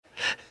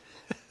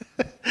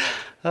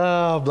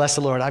Oh, bless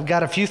the Lord. I've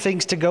got a few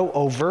things to go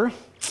over.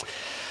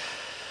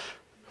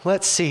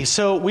 Let's see.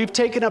 So we've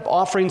taken up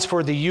offerings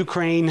for the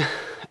Ukraine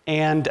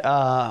and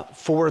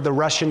for the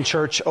Russian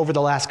church over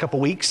the last couple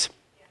weeks.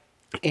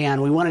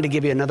 And we wanted to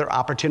give you another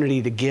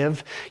opportunity to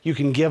give. You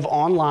can give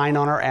online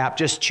on our app.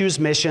 Just choose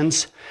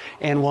missions,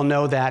 and we'll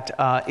know that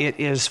it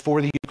is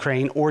for the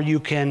Ukraine. Or you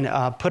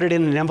can put it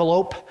in an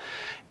envelope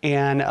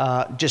and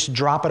just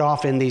drop it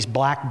off in these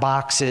black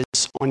boxes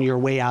on your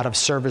way out of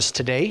service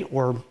today,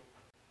 or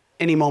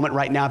any moment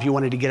right now. If you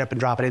wanted to get up and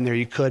drop it in there,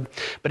 you could.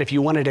 But if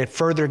you wanted to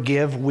further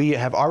give, we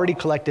have already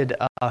collected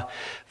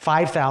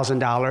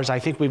 $5,000. I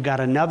think we've got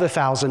another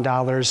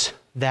 $1,000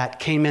 that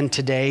came in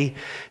today,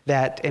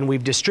 and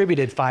we've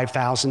distributed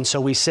 $5,000.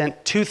 So we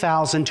sent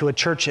 $2,000 to a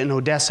church in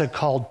Odessa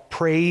called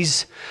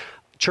Praise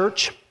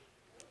Church.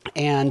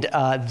 And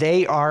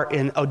they are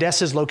in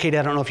Odessa's located,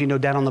 I don't know if you know,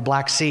 down on the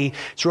Black Sea.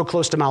 It's real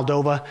close to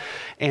Moldova,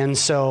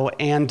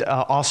 and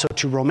also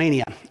to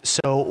Romania.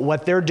 So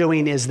what they're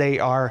doing is they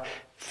are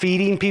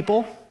feeding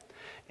people,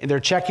 and they're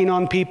checking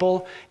on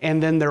people,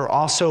 and then they're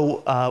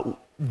also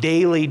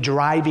daily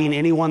driving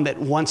anyone that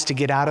wants to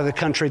get out of the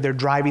country. They're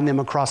driving them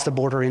across the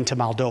border into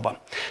Moldova.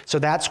 So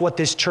that's what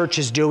this church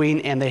is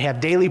doing, and they have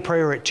daily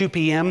prayer at 2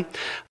 p.m.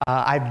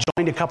 I've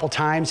joined a couple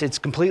times. It's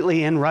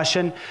completely in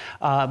Russian,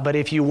 but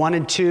if you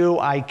wanted to,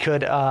 I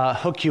could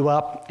hook you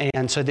up,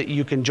 and so that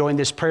you can join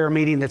this prayer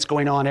meeting that's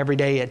going on every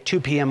day at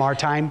 2 p.m. our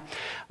time.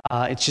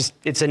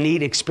 It's a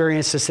neat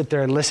experience to sit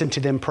there and listen to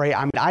them pray.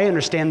 I mean, I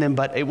understand them,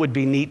 but it would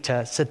be neat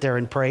to sit there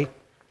and pray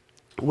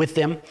with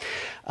them.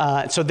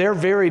 So they're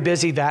very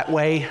busy that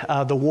way.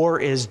 The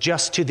war is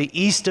just to the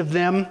east of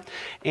them,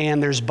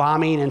 and there's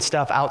bombing and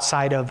stuff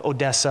outside of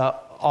Odessa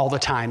all the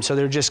time. So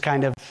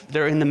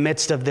they're in the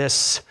midst of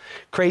this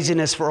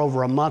craziness for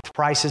over a month.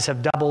 Prices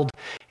have doubled.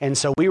 And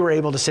so we were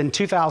able to send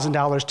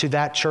 $2,000 to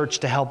that church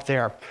to help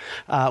there.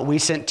 We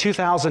sent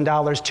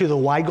 $2,000 to the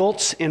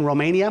Weigolts in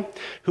Romania,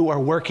 who are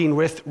working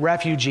with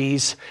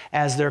refugees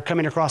as they're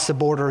coming across the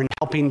border and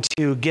helping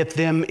to get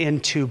them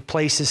into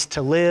places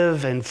to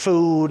live and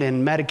food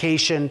and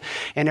medication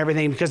and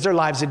everything, because their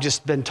lives have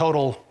just been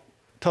total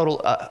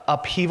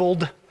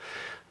upheavaled.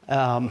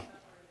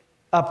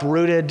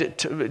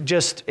 Uprooted.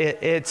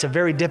 It's a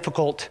very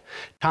difficult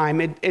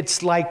time.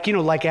 It's like,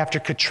 like after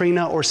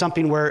Katrina or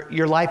something, where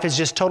your life is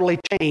just totally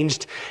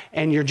changed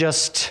and you're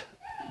just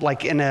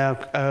like in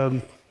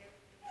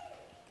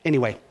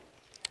anyway.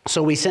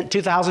 So we sent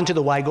 $2,000 to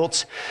the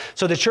Weigolts.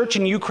 So the church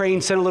in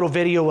Ukraine sent a little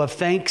video of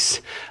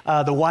thanks.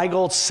 The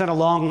Weigolts sent a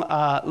long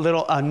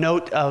a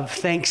note of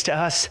thanks to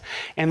us.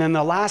 And then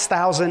the last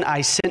 $1,000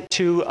 I sent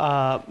to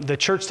the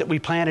church that we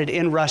planted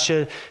in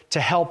Russia to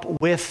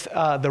help with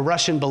the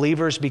Russian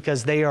believers,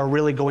 because they are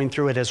really going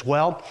through it as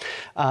well.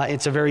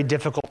 It's a very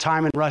difficult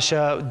time in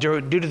Russia.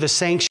 Due to the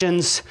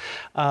sanctions,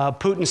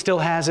 Putin still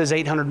has his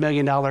 $800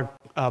 million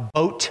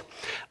boat.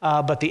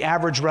 But the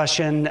average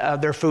Russian,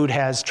 their food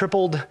has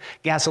tripled,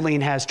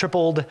 gasoline has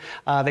tripled,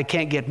 they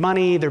can't get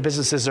money, their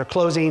businesses are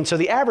closing. So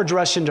the average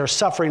Russians are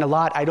suffering a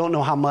lot. I don't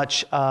know how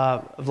much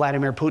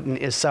Vladimir Putin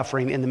is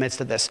suffering in the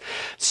midst of this.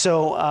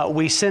 So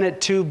we sent it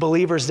to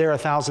believers there,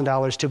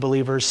 $1,000 to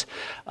believers,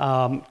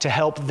 to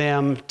help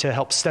them, to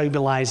help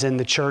stabilize in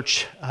the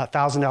church.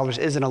 $1,000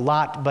 isn't a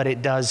lot, but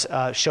it does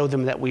show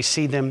them that we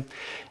see them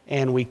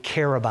and we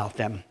care about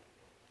them.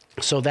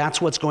 So that's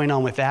what's going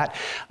on with that.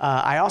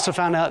 I also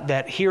found out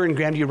that here in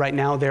Grandview right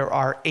now, there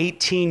are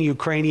 18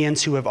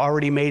 Ukrainians who have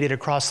already made it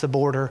across the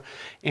border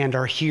and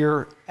are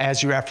here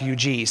as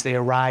refugees. They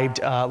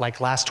arrived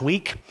like last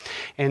week.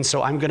 And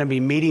so I'm going to be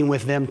meeting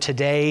with them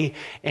today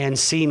and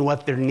seeing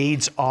what their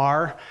needs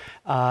are.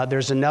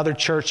 There's another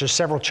church, there's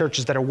several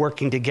churches that are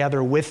working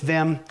together with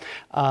them.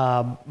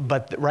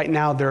 But right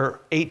now there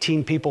are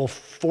 18 people,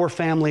 4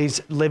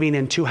 families living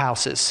in 2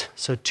 houses.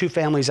 So 2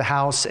 families a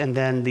house, and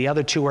then the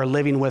other 2 are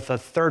living with a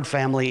third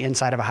family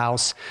inside of a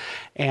house.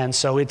 And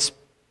so it's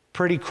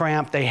pretty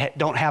cramped. They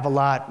don't have a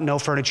lot, no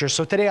furniture.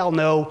 So today I'll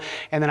know,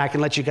 and then I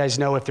can let you guys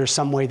know if there's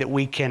some way that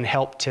we can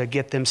help to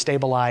get them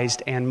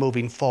stabilized and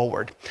moving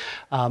forward.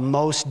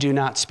 Most do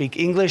not speak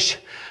English.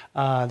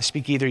 They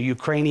speak either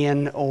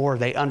Ukrainian or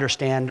they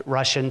understand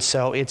Russian.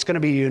 So it's going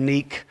to be a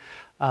unique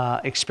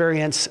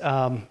experience.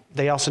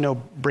 They also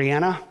know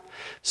Brianna.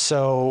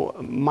 So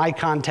my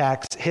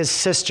contacts, his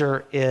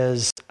sister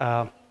is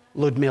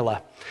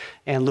Ludmila.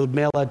 And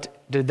Ludmila,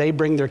 did they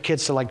bring their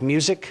kids to like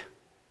music?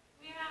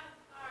 We have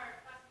our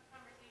classic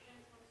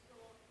conversations from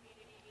school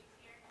community meets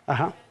here.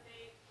 Uh-huh.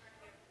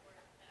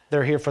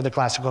 They're here for the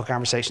classical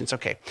conversations.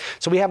 Okay.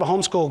 So we have a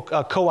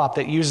homeschool co-op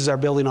that uses our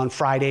building on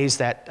Fridays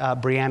that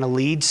Brianna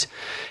leads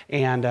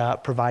and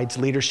provides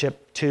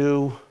leadership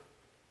to.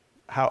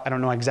 I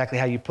don't know exactly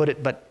how you put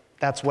it, but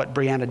that's what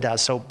Brianna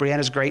does. So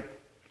Brianna's great.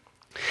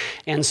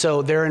 And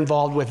so they're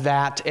involved with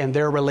that, and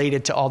they're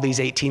related to all these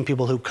 18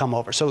 people who come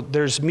over. So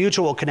there's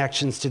mutual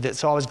connections to this.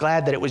 So I was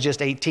glad that it was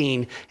just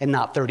 18 and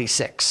not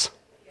 36,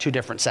 2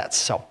 different sets.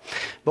 So,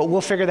 but we'll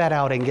figure that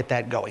out and get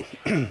that going.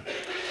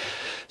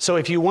 So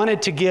if you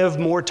wanted to give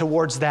more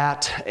towards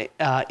that,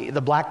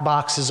 the black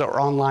boxes or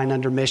online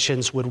under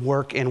missions would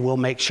work, and we'll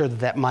make sure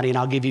that money, and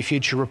I'll give you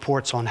future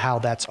reports on how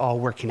that's all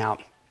working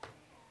out.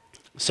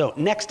 So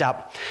next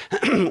up,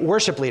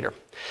 worship leader.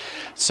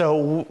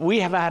 So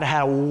we have had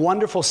a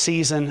wonderful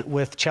season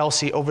with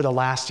Chelsea over the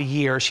last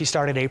year. She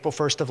started April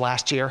 1st of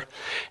last year,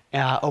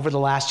 over the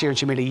last year, and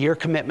she made a year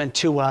commitment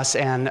to us,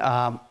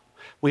 and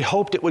we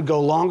hoped it would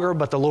go longer,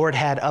 but the Lord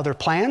had other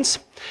plans,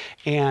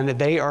 and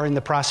they are in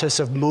the process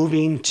of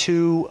moving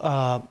to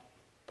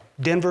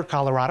Denver,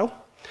 Colorado,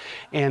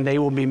 and they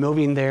will be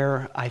moving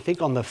there, I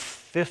think, on the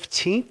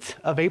 15th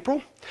of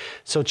April.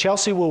 So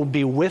Chelsea will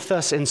be with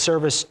us in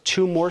service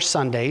 2 more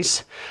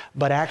Sundays,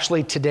 but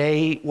actually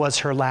today was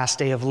her last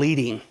day of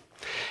leading.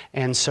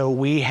 And so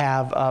we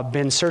have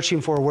been searching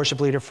for a worship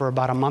leader for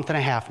about a month and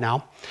a half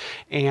now.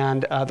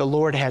 And the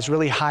Lord has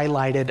really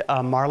highlighted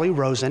Marley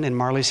Rosen, and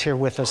Marley's here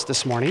with us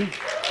this morning.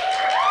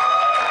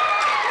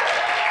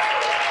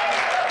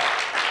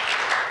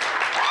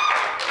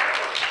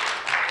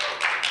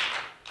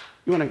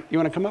 You want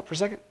to come up for a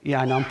second?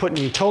 Yeah, I know, I'm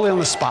putting you totally on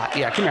the spot.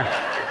 Yeah, come here.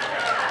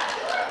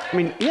 I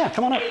mean, yeah,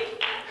 come on up.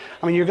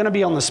 I mean, you're going to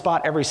be on the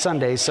spot every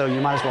Sunday, so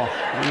you might as well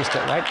get used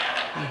to it, right?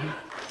 Mm-hmm.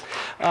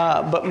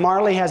 But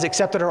Marley has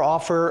accepted her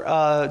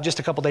offer just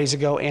a couple days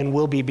ago and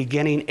will be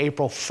beginning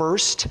April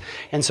 1st.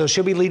 And so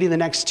she'll be leading the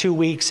next 2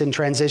 weeks and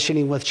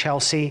transitioning with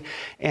Chelsea,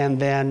 and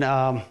then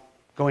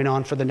going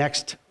on for the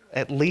next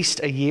at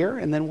least a year,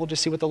 and then we'll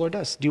just see what the Lord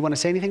does. Do you want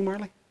to say anything,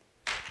 Marley?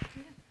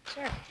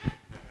 Sure.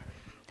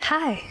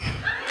 Hi.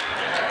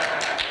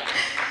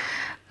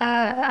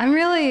 I'm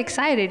really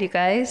excited, you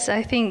guys.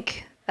 I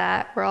think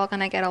that we're all going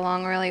to get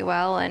along really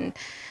well. And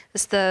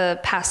just the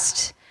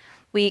past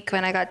week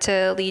when I got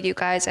to lead you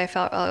guys, I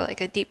felt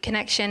like a deep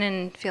connection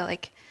and feel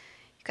like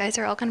you guys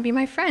are all going to be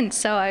my friends.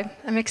 So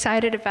I'm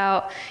excited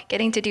about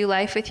getting to do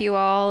life with you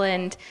all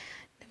and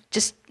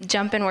just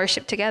jump and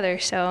worship together.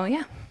 So,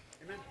 yeah.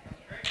 Amen.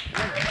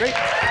 Great.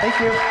 Thank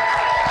you.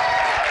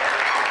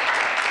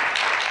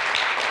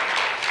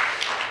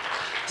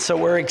 So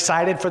we're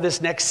excited for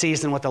this next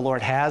season, what the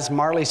Lord has.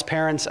 Marley's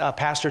parents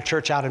pastor a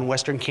church out in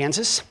western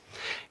Kansas,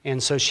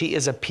 and so she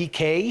is a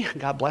PK,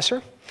 God bless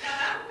her,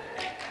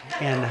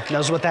 and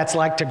knows what that's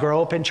like to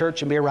grow up in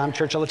church and be around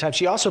church all the time.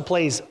 She also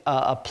plays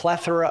a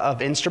plethora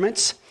of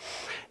instruments,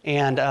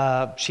 and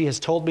she has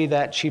told me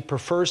that she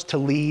prefers to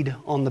lead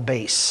on the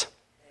bass.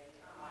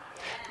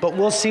 But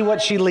we'll see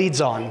what she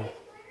leads on.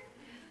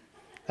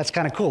 That's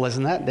kind of cool,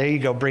 isn't that? There you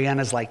go.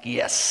 Brianna's like,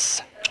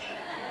 yes.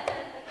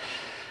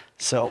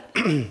 So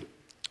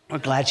we're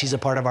glad she's a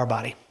part of our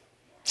body.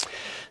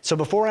 So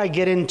before I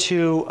get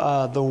into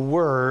the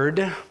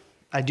word,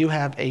 I do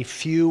have a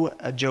few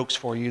jokes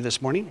for you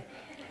this morning.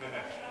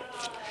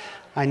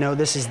 I know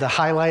this is the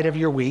highlight of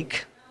your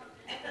week.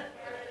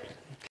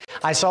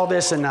 I saw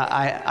this and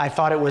I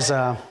thought it was,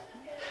 I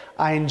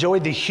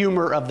enjoyed the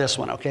humor of this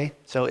one, okay?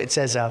 So it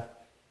says,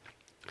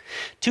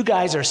 2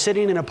 guys are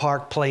sitting in a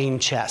park playing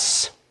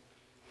chess.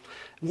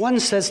 One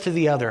says to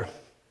the other,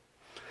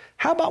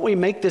 "How about we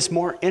make this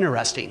more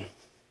interesting?"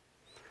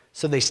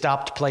 So they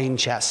stopped playing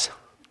chess.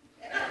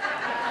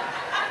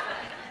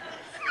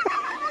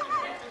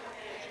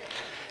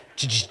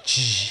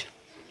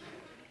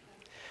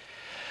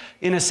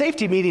 In a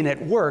safety meeting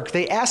at work,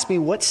 they asked me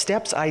what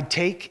steps I'd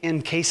take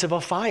in case of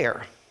a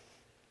fire.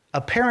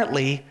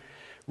 Apparently,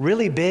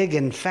 really big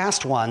and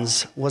fast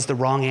ones was the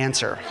wrong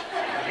answer.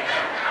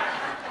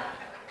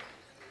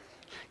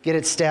 Get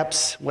it,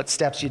 steps? What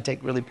steps you'd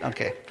take really,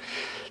 okay.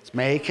 Just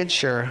making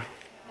sure.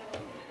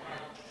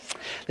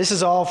 This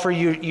is all for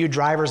you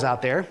drivers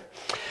out there.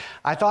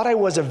 I thought I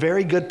was a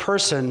very good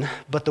person,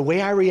 but the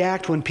way I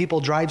react when people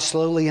drive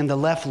slowly in the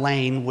left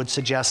lane would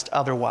suggest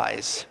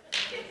otherwise.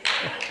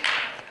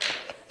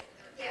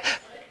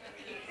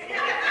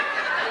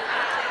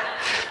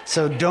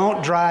 So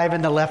don't drive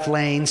in the left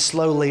lane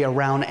slowly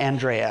around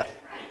Andrea.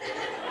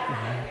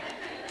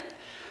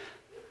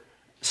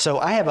 So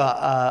I have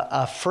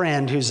a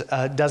friend who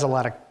does a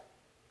lot of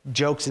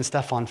jokes and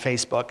stuff on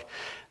Facebook.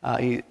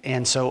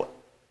 And so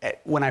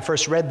when I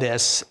first read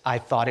this, I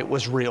thought it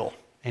was real.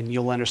 And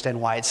you'll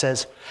understand why. It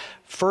says,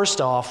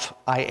 "First off,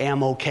 I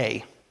am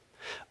okay.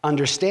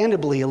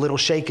 Understandably a little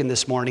shaken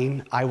this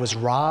morning. I was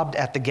robbed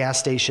at the gas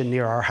station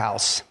near our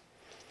house.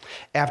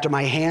 After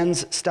my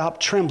hands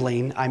stopped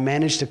trembling, I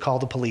managed to call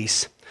the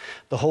police.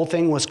 The whole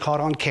thing was caught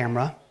on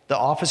camera. The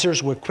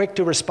officers were quick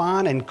to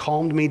respond and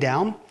calmed me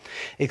down,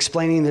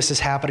 explaining this is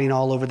happening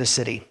all over the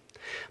city.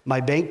 My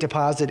bank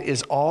deposit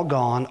is all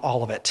gone,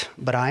 all of it,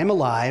 but I am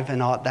alive,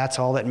 and that's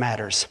all that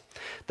matters.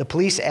 The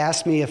police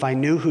asked me if I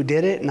knew who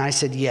did it, and I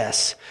said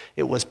yes.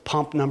 It was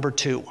pump number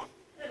 2.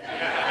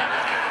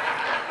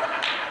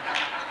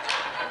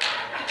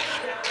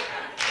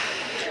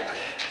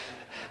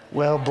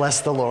 Well,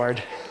 bless the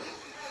Lord.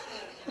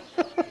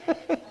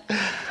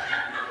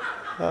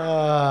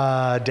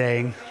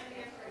 Dang.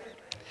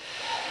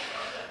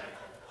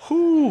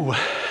 Whew.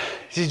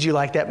 Did you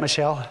like that,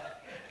 Michelle?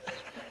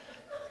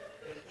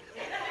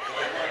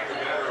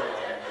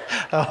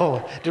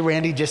 Oh, did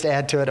Randy just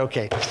add to it?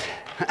 Okay.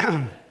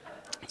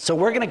 So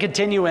we're going to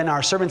continue in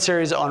our sermon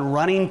series on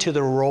running to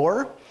the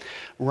roar.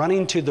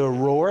 Running to the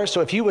roar.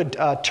 So if you would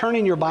turn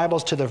in your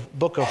Bibles to the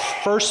book of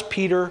 1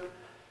 Peter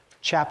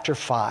chapter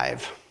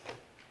 5.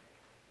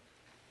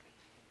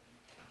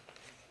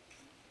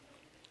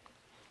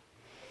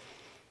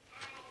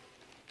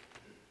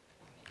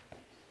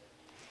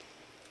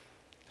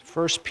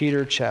 First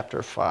Peter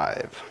chapter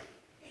 5.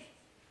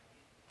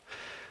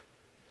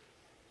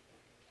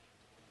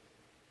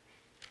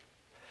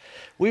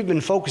 We've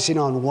been focusing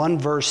on one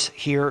verse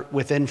here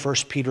within 1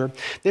 Peter.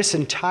 This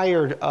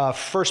entire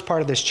first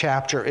part of this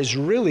chapter is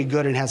really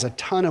good and has a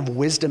ton of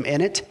wisdom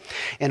in it.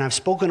 And I've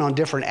spoken on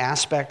different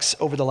aspects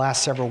over the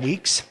last several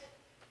weeks.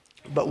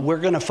 But we're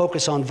going to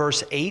focus on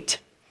verse 8.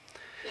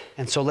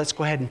 And so let's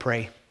go ahead and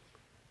pray.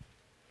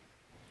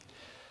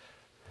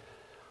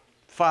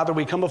 Father,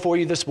 we come before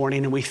you this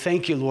morning and we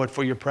thank you, Lord,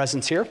 for your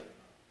presence here.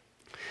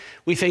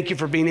 We thank you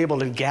for being able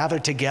to gather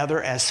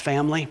together as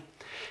family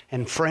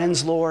and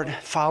friends, Lord,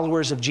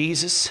 followers of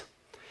Jesus.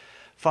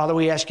 Father,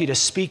 we ask you to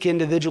speak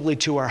individually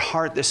to our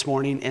heart this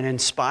morning and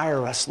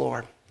inspire us,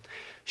 Lord.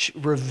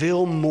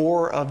 Reveal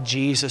more of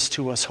Jesus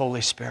to us,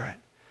 Holy Spirit.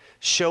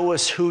 Show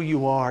us who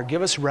you are.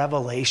 Give us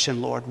revelation,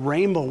 Lord.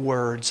 Rainbow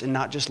words and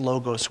not just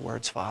logos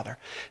words, Father.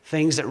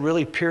 Things that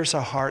really pierce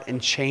our heart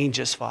and change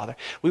us, Father.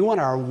 We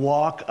want our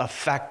walk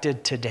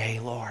affected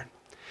today, Lord.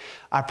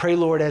 I pray,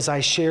 Lord, as I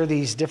share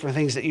these different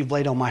things that you've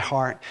laid on my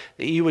heart,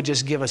 that you would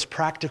just give us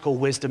practical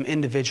wisdom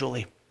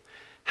individually,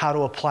 how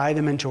to apply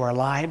them into our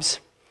lives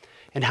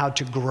and how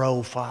to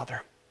grow,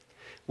 Father.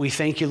 We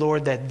thank you,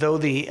 Lord, that though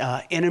the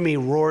enemy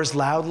roars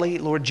loudly,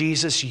 Lord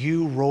Jesus,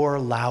 you roar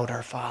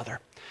louder, Father.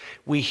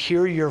 We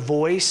hear your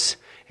voice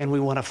and we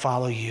want to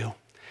follow you.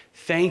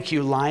 Thank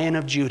you, Lion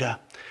of Judah,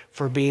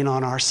 for being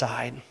on our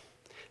side.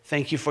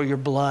 Thank you for your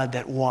blood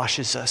that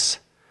washes us.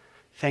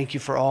 Thank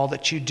you for all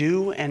that you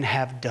do and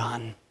have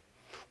done.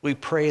 We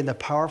pray in the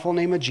powerful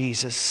name of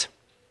Jesus.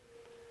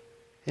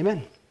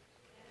 Amen.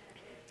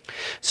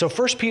 So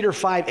 1 Peter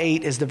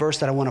 5:8 is the verse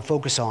that I want to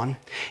focus on.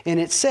 And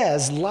it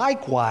says,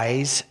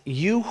 likewise,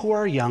 you who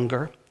are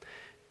younger,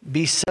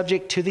 be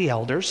subject to the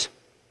elders.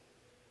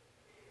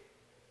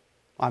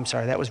 I'm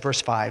sorry, that was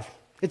verse 5.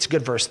 It's a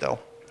good verse, though.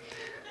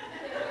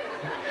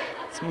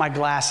 It's my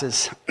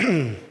glasses.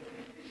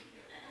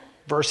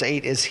 Verse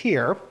 8 is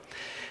here.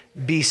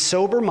 Be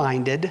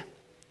sober-minded,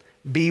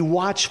 be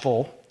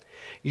watchful.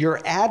 Your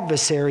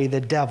adversary,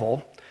 the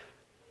devil,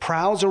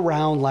 prowls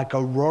around like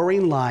a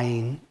roaring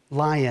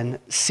lion,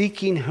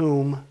 seeking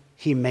whom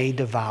he may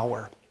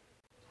devour.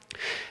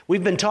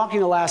 We've been talking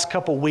the last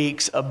couple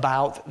weeks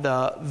about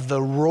the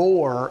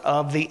roar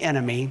of the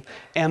enemy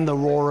and the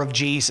roar of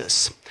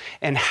Jesus,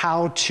 and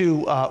how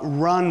to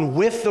run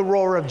with the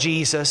roar of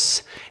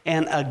Jesus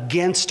and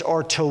against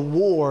or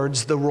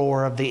towards the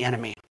roar of the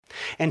enemy.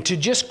 And to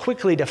just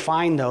quickly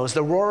define those,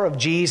 the roar of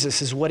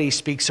Jesus is what he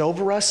speaks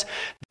over us,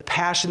 the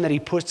passion that he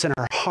puts in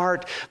our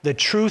heart, the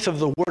truth of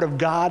the word of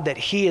God that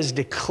he is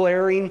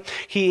declaring.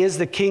 He is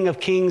the King of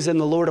Kings and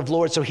the Lord of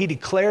Lords. So he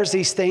declares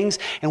these things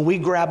and we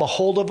grab a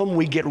hold of them.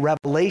 We get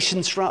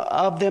revelations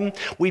of them.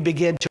 We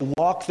begin to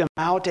walk them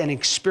out and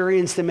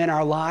experience them in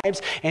our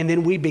lives. And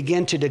then we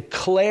begin to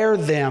declare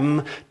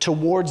them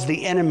towards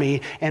the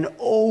enemy and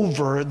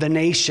over the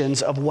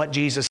nations of what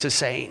Jesus is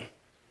saying.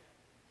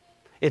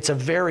 It's a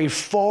very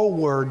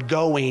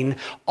forward-going,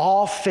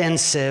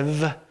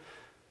 offensive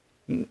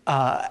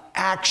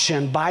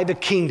action by the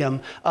kingdom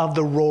of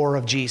the roar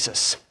of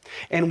Jesus.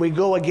 And we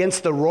go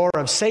against the roar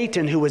of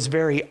Satan, who is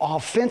very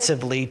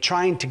offensively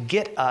trying to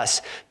get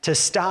us to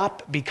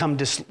stop, become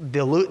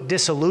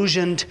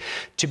disillusioned,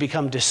 to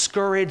become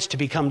discouraged, to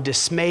become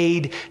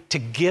dismayed, to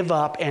give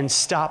up and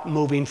stop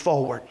moving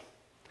forward.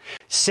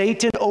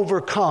 Satan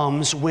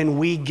overcomes when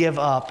we give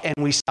up and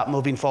we stop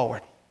moving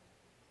forward.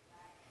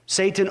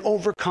 Satan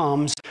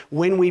overcomes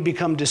when we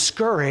become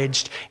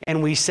discouraged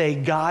and we say,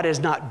 God is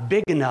not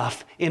big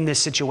enough in this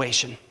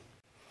situation.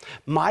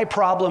 My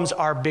problems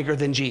are bigger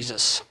than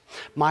Jesus.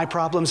 My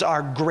problems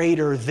are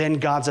greater than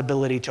God's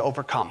ability to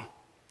overcome.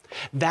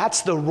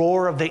 That's the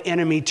roar of the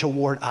enemy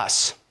toward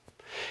us.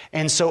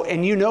 And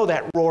you know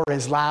that roar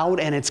is loud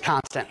and it's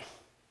constant.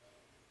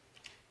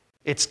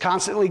 It's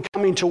constantly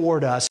coming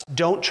toward us.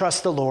 Don't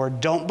trust the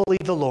Lord. Don't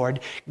believe the Lord.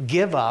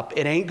 Give up.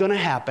 It ain't going to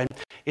happen.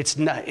 It's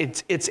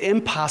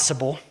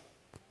impossible.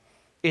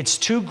 It's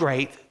too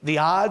great. The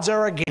odds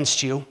are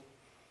against you.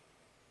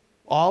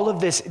 All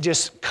of this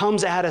just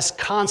comes at us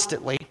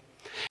constantly.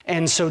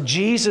 And so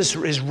Jesus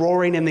is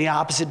roaring in the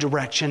opposite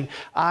direction.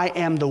 I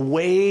am the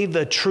way,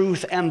 the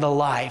truth, and the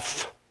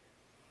life.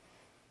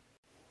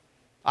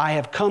 I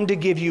have come to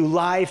give you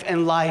life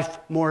and life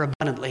more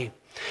abundantly.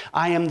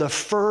 I am the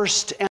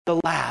first and the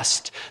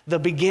last, the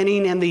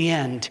beginning and the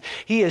end.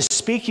 He is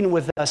speaking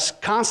with us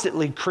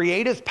constantly,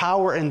 creative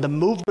power and the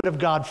movement of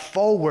God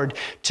forward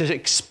to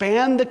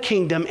expand the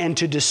kingdom and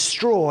to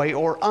destroy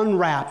or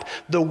unwrap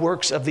the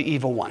works of the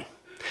evil one.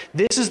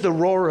 This is the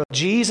roar of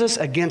Jesus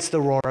against the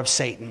roar of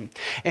Satan.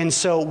 And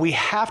so we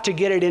have to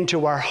get it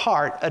into our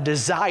heart, a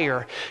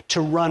desire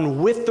to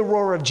run with the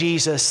roar of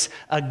Jesus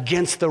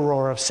against the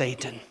roar of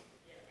Satan.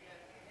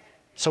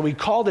 So we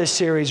call this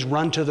series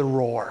Run to the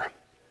Roar.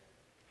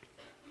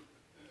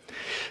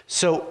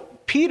 So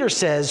Peter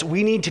says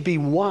we need to be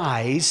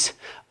wise,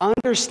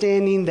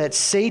 understanding that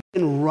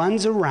Satan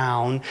runs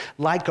around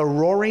like a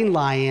roaring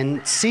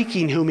lion,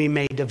 seeking whom he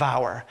may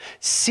devour,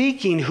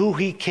 seeking who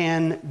he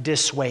can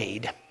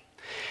dissuade.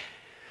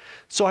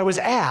 So I was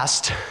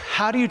asked,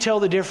 how do you tell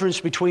the difference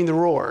between the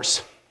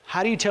roars?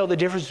 How do you tell the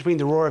difference between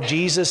the roar of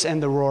Jesus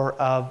and the roar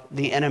of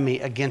the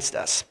enemy against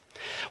us?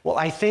 Well,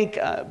 I think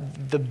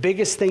the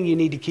biggest thing you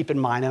need to keep in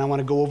mind, and I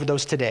want to go over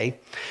those today,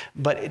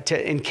 but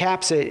to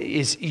encapsulate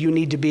is you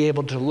need to be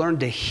able to learn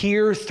to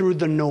hear through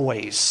the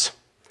noise.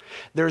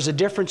 There's a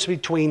difference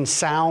between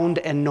sound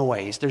and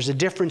noise. There's a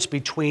difference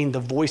between the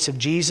voice of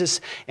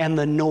Jesus and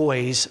the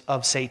noise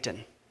of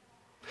Satan.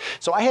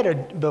 So I I'm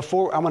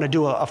going to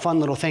do a fun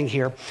little thing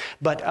here,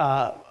 but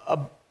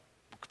a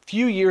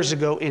few years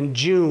ago in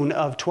June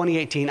of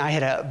 2018, I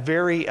had a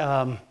very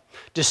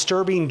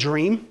disturbing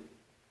dream.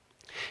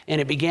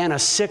 And it began a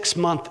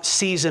 6-month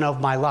season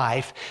of my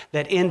life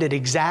that ended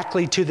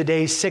exactly to the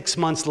day 6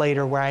 months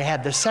later, where I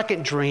had the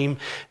second dream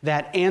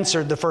that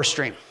answered the first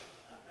dream.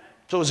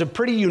 So it was a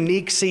pretty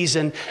unique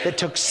season that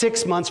took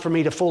 6 months for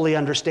me to fully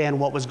understand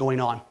what was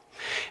going on.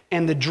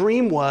 And the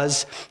dream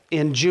was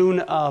in June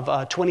of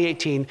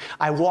 2018,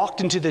 I walked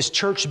into this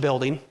church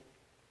building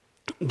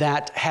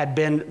that had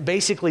been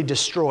basically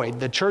destroyed.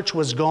 The church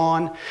was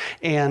gone,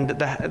 and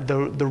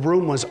the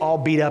room was all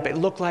beat up. It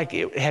looked like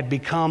it had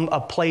become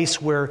a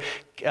place where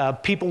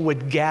people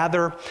would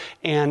gather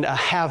and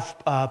have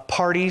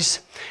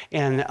parties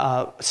and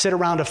sit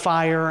around a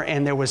fire,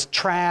 and there was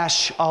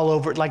trash all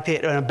over, like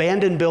an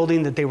abandoned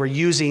building that they were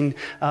using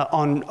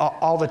on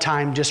all the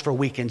time just for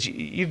weekends.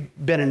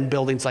 You've been in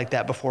buildings like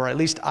that before, at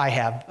least I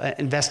have,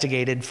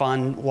 investigated,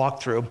 fun,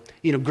 walked through,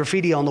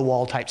 graffiti on the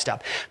wall type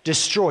stuff.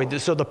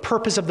 Destroyed. So the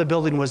purpose of the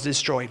building was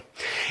destroyed.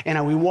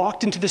 And we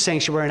walked into the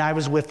sanctuary, and I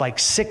was with like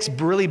 6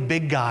 really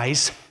big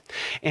guys,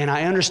 and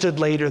I understood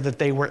later that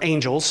they were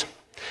angels.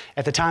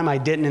 At the time, I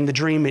didn't. In the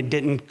dream, it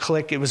didn't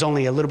click. It was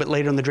only a little bit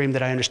later in the dream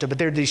that I understood. But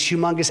they're these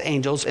humongous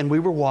angels, and we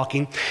were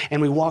walking,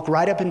 and we walked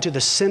right up into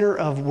the center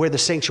of where the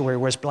sanctuary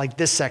was, like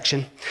this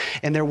section.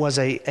 And there was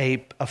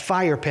a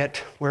fire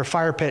pit where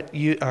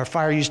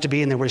fire used to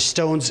be, and there were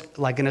stones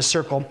like in a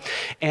circle.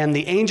 And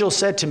the angel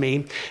said to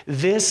me,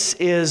 "This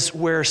is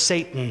where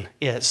Satan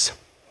is.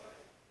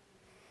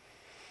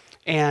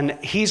 And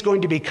he's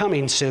going to be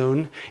coming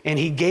soon, and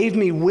he gave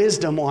me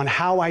wisdom on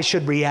how I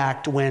should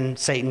react when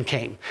Satan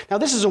came." Now,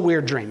 this is a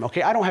weird dream,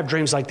 okay? I don't have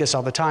dreams like this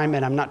all the time,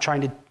 and I'm not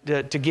trying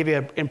to give you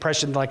an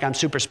impression like I'm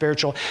super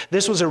spiritual.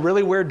 This was a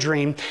really weird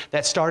dream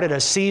that started a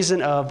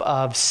season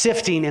of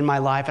sifting in my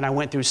life, and I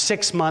went through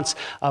 6 months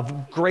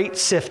of great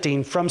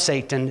sifting from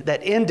Satan that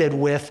ended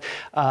with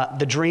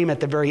the dream at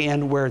the very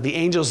end where the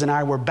angels and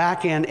I were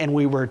back in, and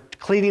we were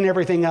cleaning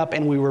everything up,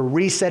 and we were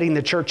resetting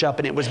the church up,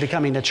 and it was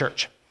becoming a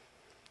church.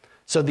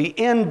 So the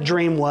end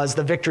dream was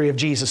the victory of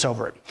Jesus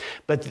over it.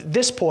 But at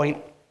this point,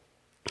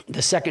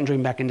 the second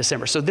dream back in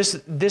December. So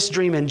this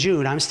dream in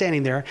June, I'm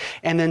standing there,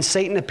 and then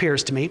Satan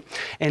appears to me.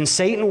 And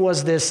Satan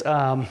was this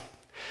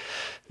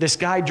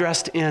guy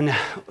dressed in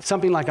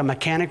something like a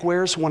mechanic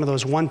wears, one of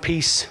those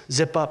one-piece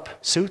zip-up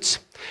suits.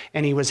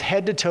 And he was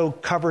head to toe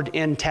covered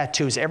in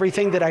tattoos.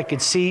 Everything that I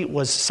could see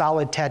was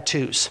solid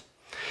tattoos.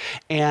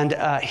 And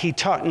he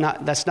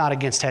taught, that's not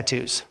against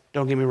tattoos.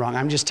 Don't get me wrong.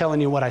 I'm just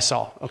telling you what I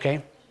saw,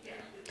 okay?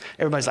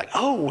 Everybody's like,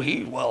 "Oh,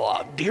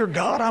 dear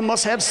God, I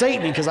must have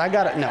Satan because I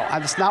got it." No,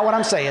 that's not what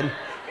I'm saying.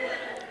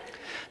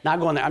 Not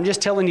going there. I'm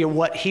just telling you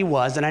what he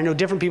was, and I know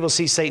different people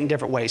see Satan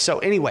different ways. So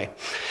anyway,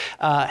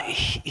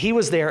 he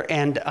was there,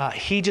 and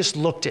he just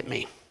looked at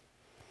me.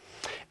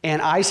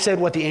 And I said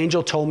what the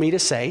angel told me to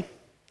say,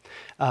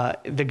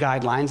 the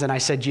guidelines, and I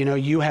said,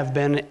 "You have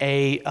been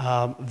a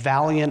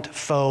valiant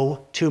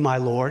foe to my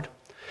Lord,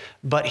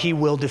 but he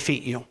will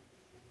defeat you."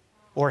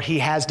 Or he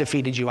has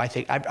defeated you, I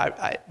think.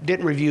 I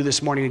didn't review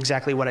this morning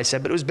exactly what I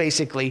said, but it was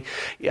basically,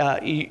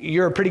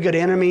 you're a pretty good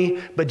enemy,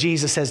 but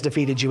Jesus has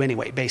defeated you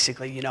anyway,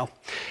 basically,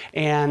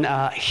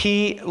 And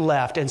he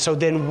left. And so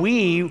then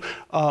we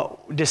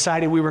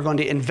decided we were going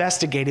to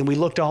investigate, and we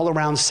looked all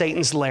around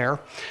Satan's lair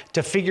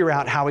to figure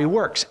out how he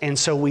works. And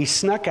so we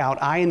snuck out,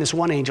 I and this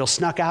one angel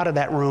snuck out of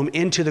that room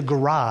into the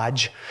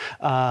garage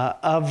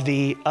of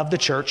the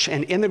church.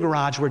 And in the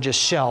garage were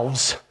just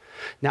shelves.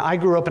 Now, I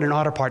grew up in an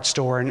auto parts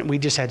store, and we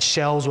just had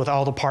shelves with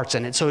all the parts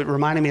in it. So it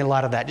reminded me a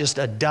lot of that, just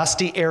a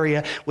dusty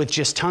area with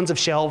just tons of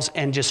shelves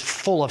and just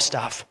full of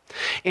stuff.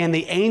 And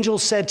the angel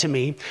said to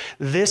me,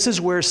 "This is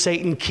where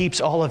Satan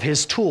keeps all of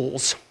his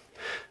tools,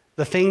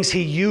 the things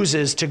he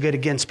uses to get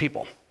against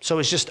people." So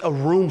it's just a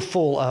room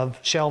full of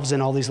shelves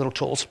and all these little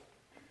tools.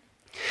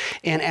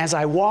 And as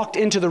I walked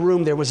into the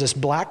room, there was this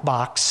black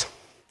box,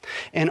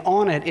 and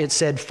on it, it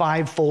said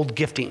 5-fold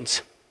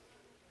giftings.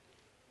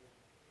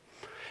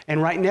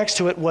 And right next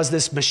to it was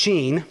this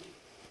machine.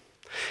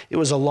 It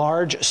was a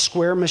large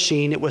square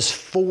machine. It was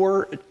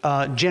 4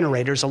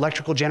 generators,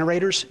 electrical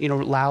generators,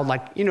 loud,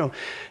 like,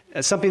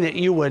 something that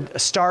you would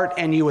start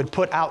and you would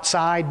put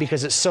outside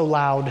because it's so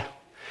loud.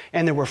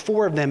 And there were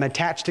 4 of them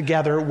attached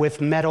together with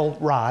metal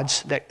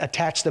rods that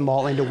attached them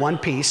all into one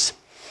piece.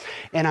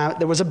 And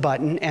there was a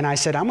button, and I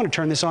said, I'm going to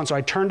turn this on. So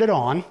I turned it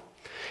on,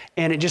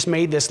 and it just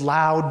made this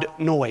loud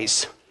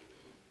noise.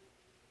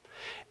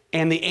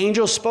 And the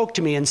angel spoke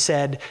to me and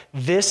said,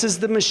 this is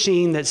the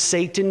machine that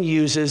Satan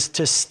uses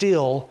to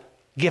steal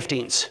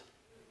giftings.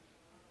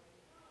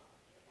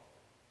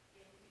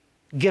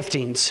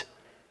 Giftings.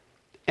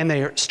 And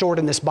they are stored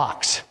in this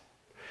box.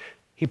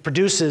 He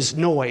produces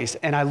noise.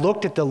 And I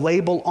looked at the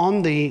label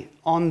on the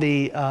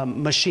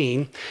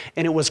machine,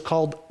 and it was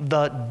called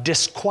the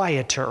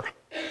Disquieter.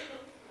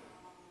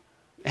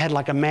 It had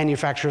like a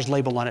manufacturer's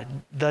label on it,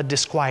 the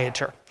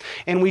Disquieter.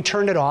 And we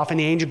turned it off, and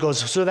the angel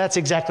goes, so that's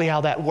exactly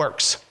how that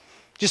works.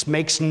 Just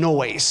makes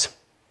noise,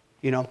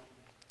 And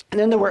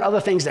then there were other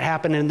things that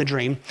happened in the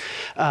dream.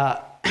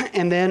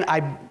 And then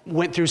I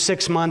went through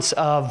 6 months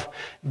of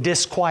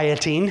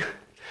disquieting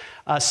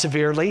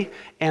severely.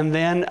 And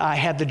then I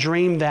had the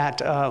dream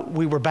that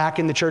we were back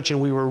in the church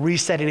and we were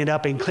resetting it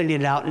up and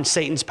cleaning it out, and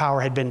Satan's power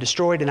had been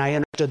destroyed. And I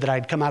understood that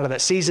I'd come out of that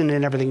season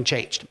and everything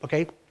changed,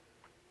 okay?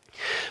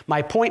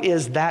 My point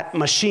is that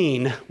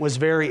machine was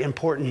very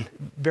important,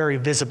 very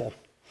visible.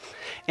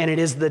 And it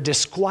is the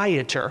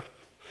disquieter.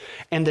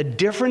 And the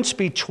difference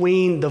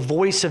between the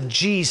voice of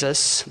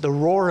Jesus, the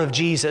roar of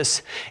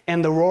Jesus,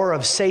 and the roar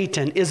of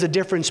Satan is the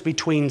difference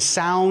between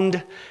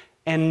sound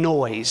and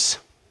noise.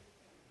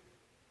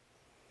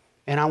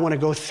 And I want to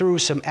go through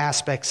some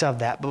aspects of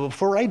that. But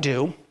before I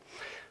do,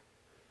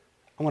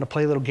 I want to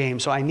play a little game.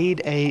 So I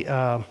need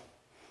a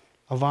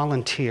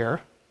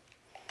volunteer.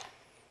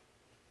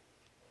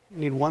 I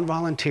need one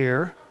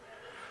volunteer.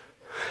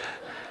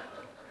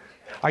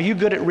 Are you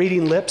good at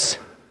reading lips?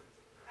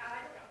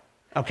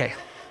 Okay.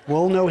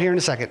 We'll know here in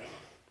a second.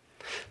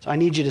 So I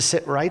need you to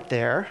sit right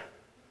there.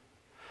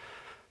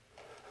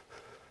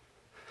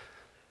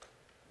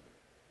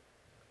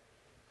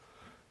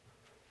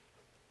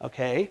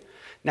 Okay.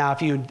 Now,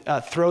 if you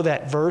throw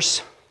that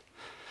verse,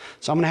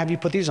 so I'm going to have you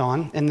put these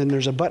on, and then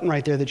there's a button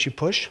right there that you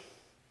push.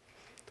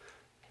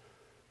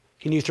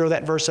 Can you throw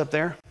that verse up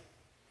there?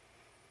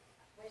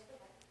 Where's the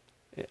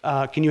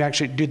button? Can you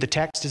actually do the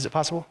text? Is it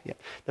possible? Yeah.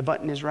 The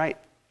button is right.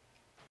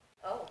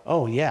 Oh.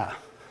 Oh, yeah.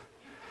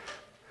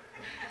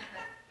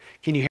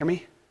 Can you hear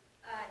me?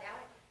 Now,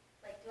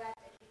 do I have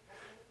to keep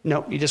pressing?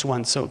 No, you just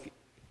won. So, can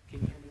you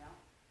hear me now?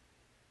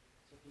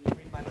 So, can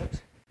you read my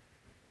lips?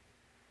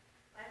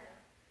 I don't know.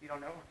 You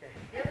don't know? Okay.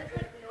 There was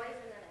like noise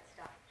and then it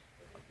stopped.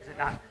 Is it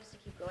not? Supposed to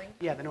keep going?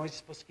 Yeah, the noise is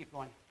supposed to keep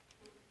going.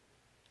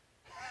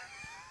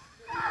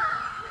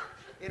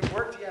 It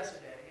worked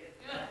yesterday.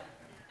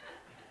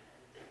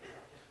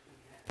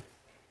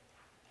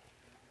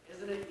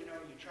 Isn't it? You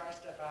try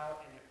stuff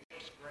out and it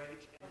feels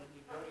great, and then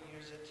you go to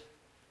use it,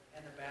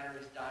 and the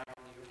batteries die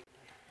on you.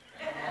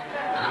 Yeah.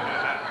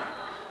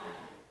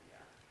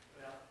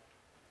 Well,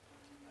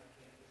 I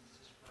can't.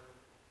 This is for.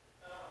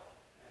 I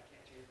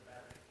can't change the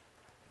battery.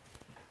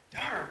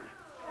 Darn.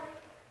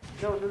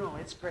 No,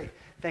 it's great.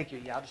 Thank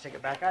you. Yeah, I'll just take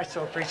it back. I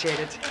so appreciate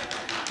it.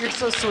 You're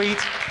so sweet.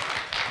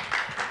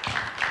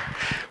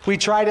 We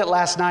tried it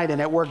last night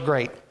and it worked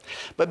great.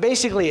 But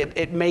basically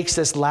it makes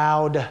this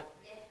loud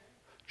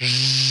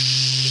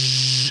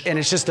zzzz, and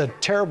it's just a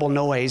terrible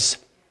noise.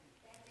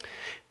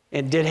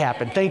 It did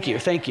happen. Thank you.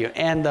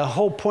 And the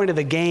whole point of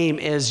the game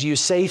is you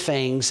say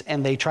things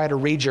and they try to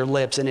read your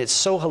lips, and it's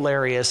so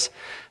hilarious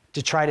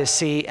to try to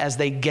see as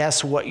they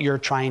guess what you're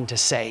trying to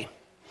say.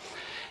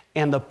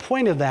 And the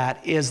point of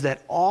that is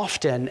that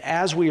often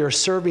as we are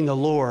serving the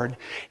Lord,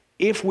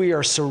 if we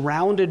are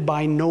surrounded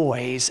by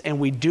noise and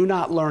we do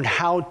not learn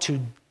how to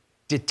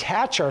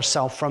detach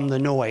ourselves from the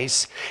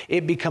noise,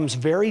 it becomes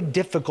very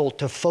difficult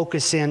to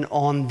focus in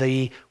on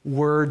the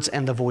words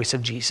and the voice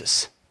of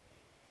Jesus.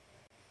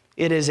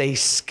 It is a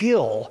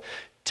skill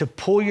to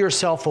pull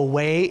yourself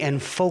away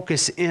and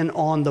focus in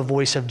on the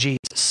voice of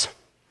Jesus.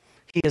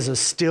 He is a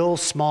still,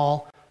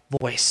 small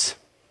voice.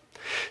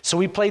 So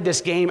we played this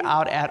game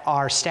out at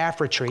our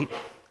staff retreat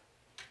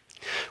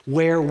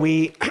where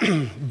we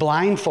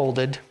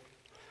blindfolded,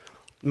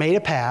 made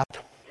a path,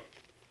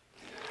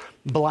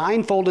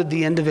 blindfolded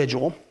the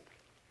individual,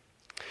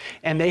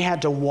 and they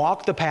had to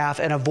walk the path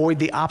and avoid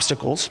the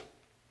obstacles.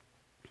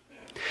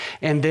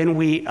 And then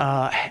we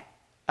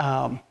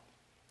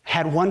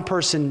had one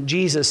person,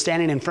 Jesus,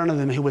 standing in front of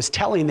them who was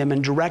telling them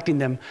and directing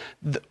them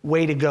the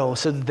way to go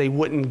so that they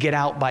wouldn't get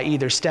out by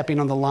either stepping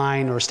on the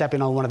line or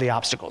stepping on one of the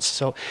obstacles.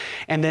 So,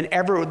 and then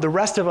the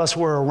rest of us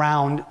were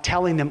around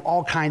telling them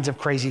all kinds of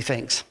crazy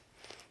things,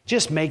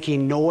 just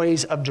making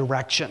noise of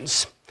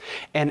directions.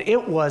 And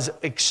it was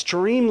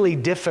extremely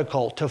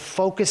difficult to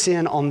focus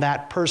in on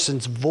that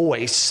person's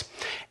voice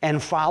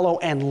and follow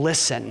and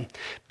listen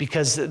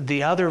because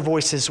the other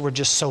voices were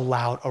just so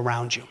loud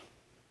around you.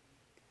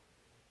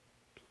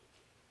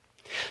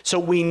 So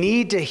we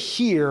need to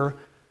hear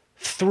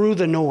through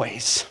the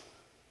noise.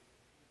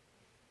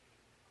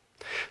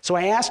 So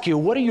I ask you,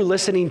 what are you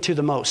listening to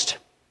the most?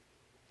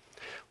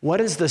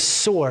 What is the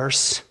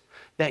source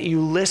that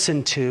you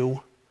listen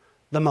to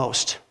the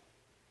most?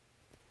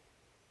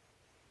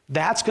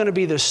 That's going to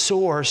be the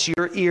source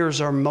your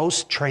ears are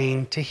most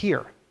trained to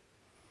hear.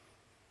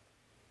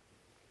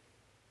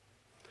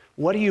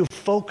 What do you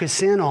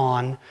focus in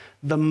on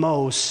the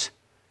most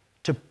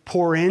to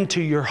pour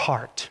into your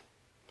heart,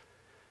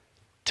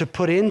 to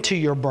put into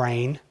your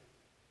brain?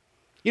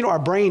 You know, our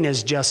brain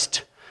is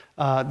just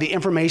the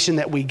information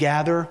that we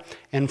gather,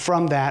 and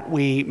from that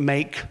we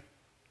make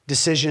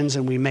decisions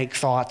and we make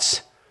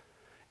thoughts.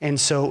 And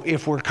so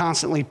if we're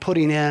constantly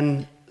putting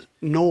in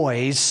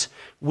noise,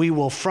 we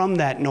will, from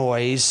that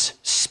noise,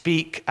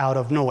 speak out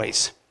of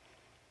noise.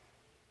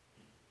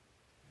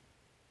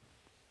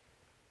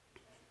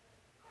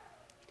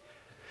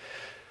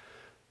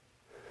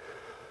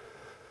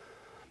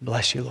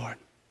 Bless you, Lord.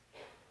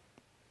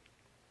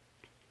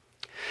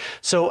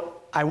 So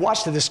I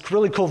watched this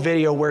really cool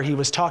video where he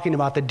was talking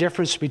about the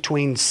difference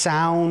between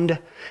sound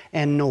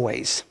and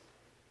noise.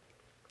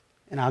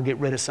 And I'll get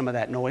rid of some of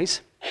that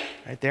noise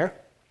right there.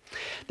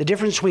 The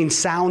difference between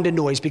sound and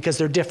noise, because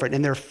they're different.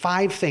 And there are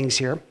 5 things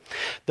here.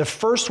 The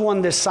first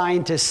one this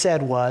scientist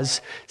said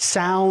was,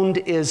 sound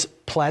is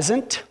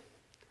pleasant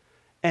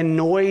and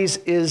noise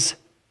is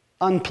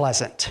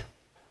unpleasant.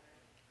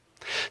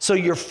 So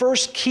your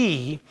first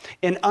key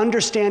in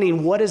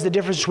understanding what is the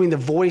difference between the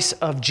voice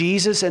of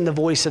Jesus and the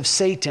voice of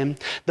Satan,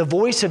 the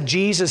voice of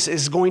Jesus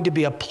is going to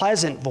be a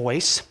pleasant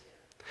voice,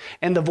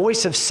 and the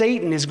voice of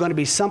Satan is going to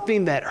be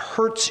something that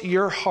hurts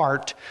your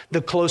heart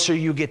the closer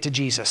you get to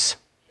Jesus.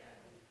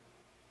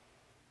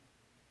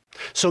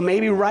 So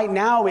maybe right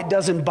now it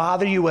doesn't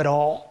bother you at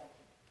all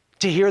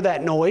to hear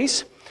that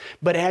noise,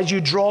 but as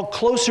you draw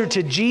closer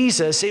to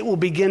Jesus, it will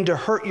begin to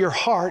hurt your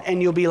heart,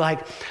 and you'll be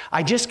like,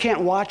 I just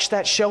can't watch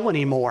that show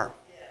anymore.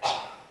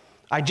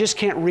 I just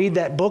can't read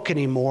that book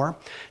anymore.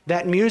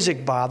 That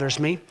music bothers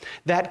me.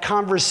 That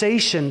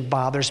conversation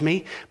bothers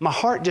me. My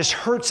heart just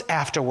hurts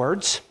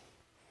afterwards.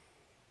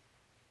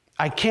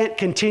 I can't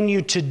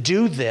continue to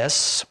do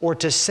this or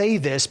to say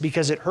this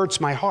because it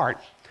hurts my heart.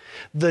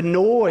 The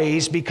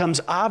noise becomes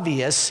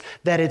obvious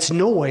that it's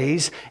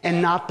noise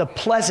and not the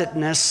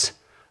pleasantness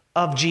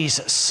of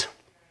Jesus.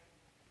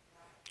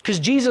 Because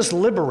Jesus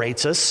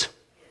liberates us,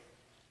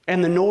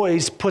 and the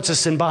noise puts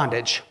us in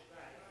bondage.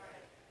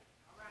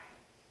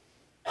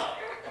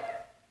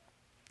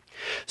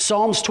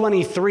 Psalms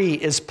 23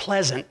 is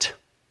pleasant.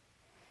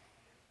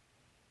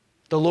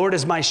 The Lord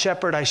is my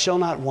shepherd, I shall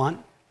not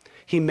want.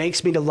 He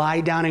makes me to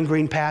lie down in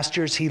green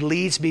pastures. He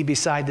leads me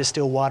beside the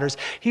still waters.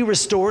 He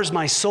restores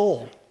my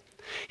soul.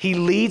 He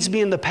leads me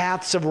in the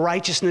paths of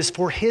righteousness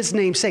for his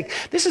name's sake.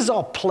 This is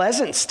all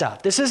pleasant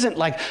stuff. This isn't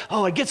like,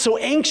 oh, I get so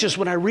anxious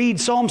when I read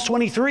Psalms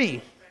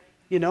 23.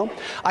 You know,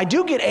 I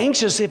do get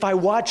anxious if I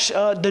watch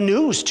the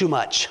news too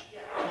much.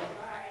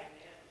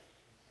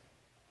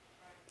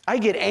 I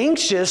get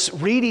anxious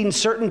reading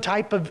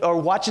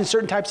or watching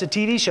certain types of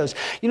TV shows.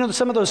 You know,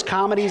 some of those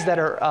comedies that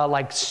are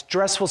like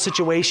stressful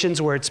situations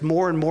where it's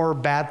more and more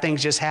bad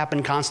things just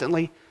happen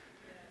constantly.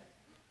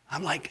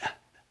 I'm like,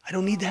 I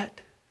don't need that.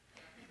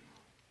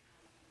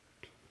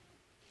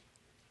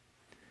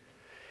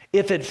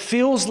 If it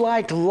feels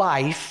like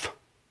life,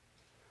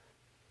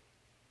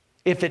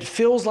 if it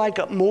feels like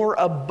a more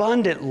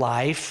abundant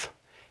life,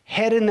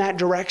 head in that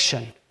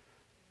direction.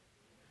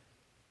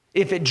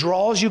 If it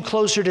draws you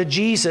closer to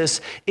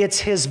Jesus,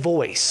 it's his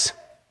voice.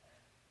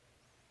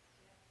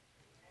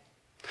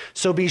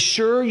 So be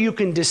sure you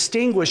can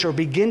distinguish or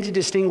begin to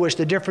distinguish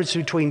the difference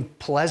between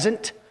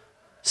pleasant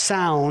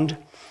sound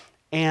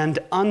and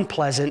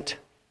unpleasant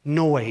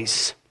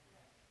noise.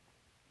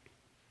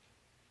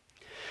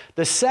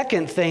 The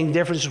second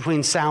difference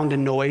between sound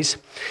and noise,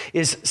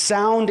 is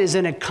sound is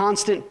in a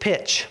constant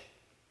pitch,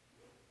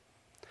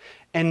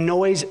 and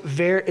noise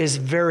is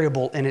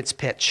variable in its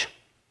pitch.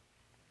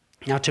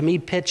 Now, to me,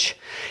 pitch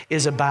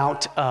is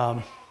about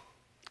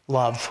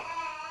love.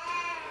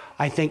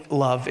 I think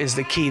love is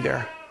the key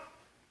there.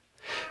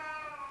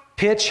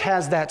 Pitch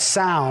has that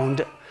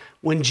sound.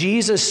 When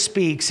Jesus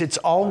speaks, it's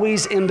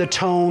always in the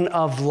tone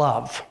of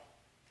love.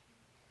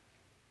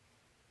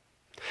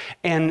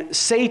 And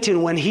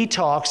Satan, when he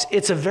talks,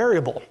 it's a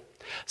variable.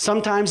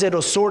 Sometimes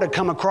it'll sort of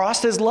come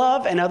across as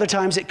love, and other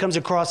times it comes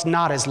across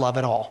not as love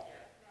at all.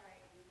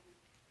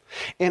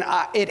 And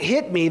it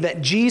hit me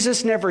that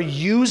Jesus never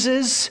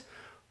uses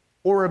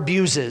or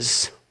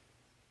abuses.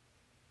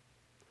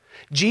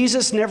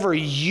 Jesus never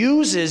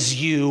uses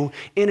you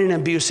in an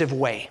abusive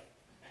way.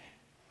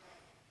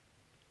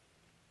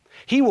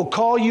 He will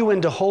call you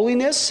into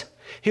holiness.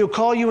 He'll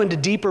call you into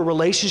deeper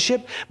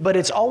relationship, but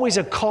it's always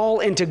a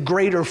call into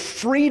greater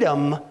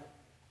freedom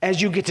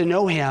as you get to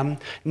know him,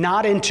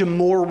 not into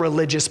more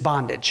religious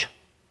bondage.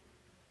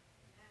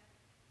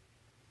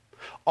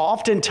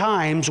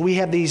 Oftentimes, we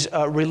have these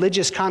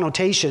religious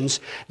connotations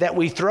that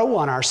we throw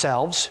on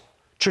ourselves,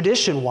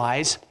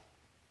 tradition-wise,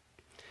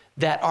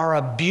 that are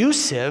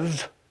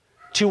abusive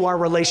to our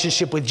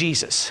relationship with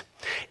Jesus.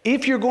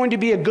 If you're going to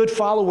be a good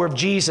follower of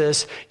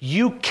Jesus,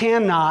 you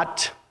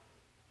cannot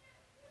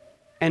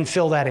and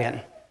fill that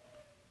in.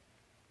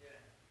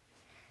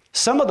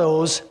 Some of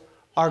those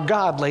are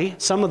godly,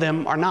 some of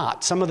them are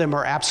not. Some of them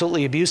are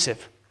absolutely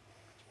abusive.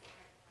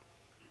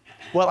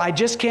 Well, I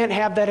just can't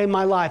have that in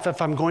my life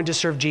if I'm going to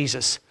serve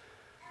Jesus.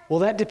 Well,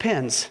 that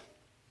depends.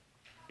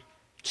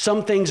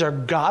 Some things are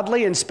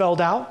godly and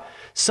spelled out.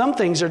 Some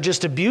things are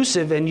just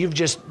abusive and you've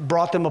just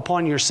brought them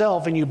upon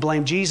yourself and you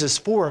blame Jesus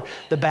for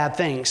the bad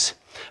things.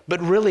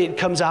 But really it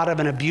comes out of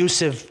an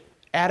abusive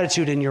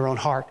attitude in your own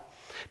heart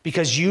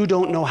because you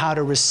don't know how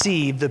to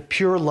receive the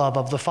pure love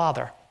of the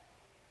Father.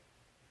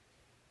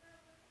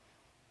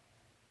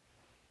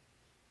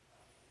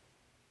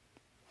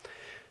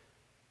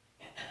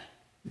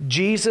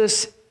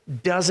 Jesus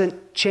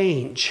doesn't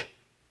change.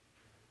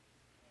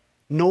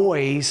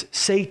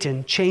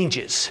 Satan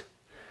changes.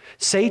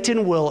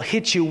 Satan will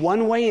hit you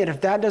one way, and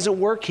if that doesn't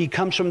work, he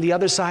comes from the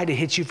other side and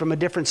hits you from a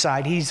different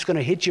side. He's going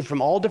to hit you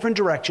from all different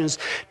directions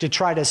to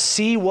try to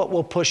see what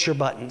will push your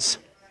buttons.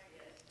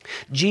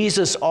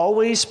 Jesus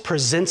always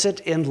presents it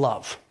in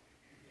love.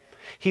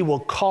 He will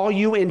call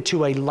you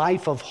into a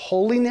life of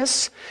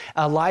holiness,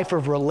 a life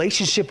of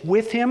relationship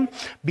with him,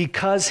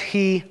 because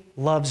he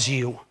loves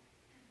you.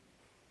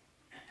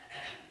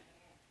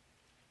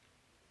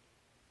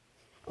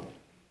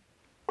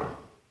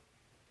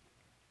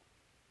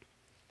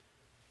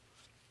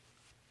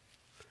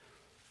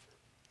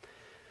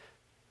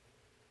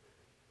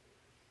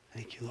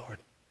 Thank you, Lord.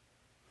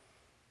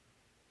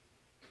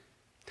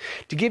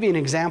 To give you an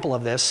example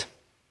of this,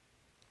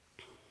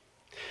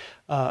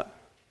 can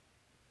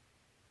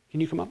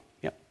you come up?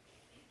 Yep.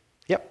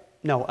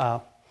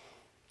 No,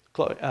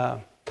 Chloe. I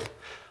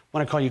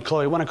want to call you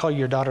Chloe. I want to call you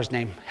your daughter's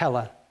name,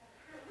 Hella.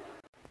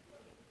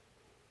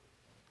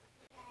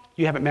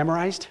 You have it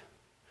memorized?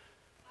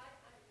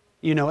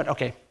 You know it?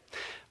 Okay.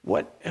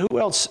 Who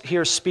else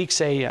here speaks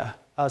a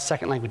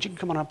second language? You can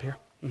come on up here.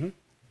 Mm-hmm.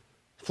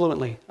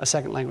 Fluently, a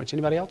second language.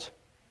 Anybody else?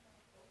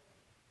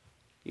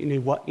 You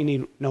need what? You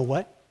need know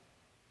what?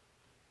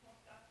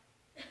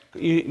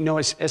 You know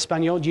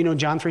Espanol? Do you know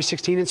John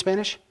 3:16 in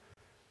Spanish?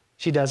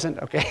 She doesn't?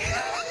 Okay.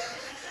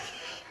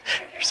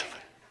 You're so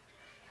funny.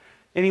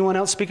 Anyone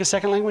else speak a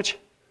second language?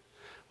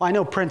 Well, I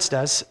know Prince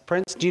does.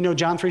 Prince, do you know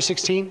John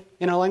 3:16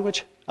 in a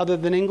language other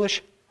than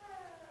English?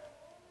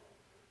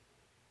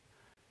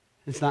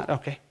 It's not?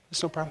 Okay.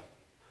 It's no problem.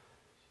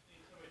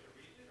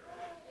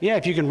 Yeah,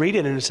 if you can read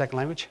it in a second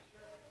language.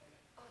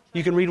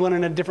 You can read one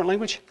in a different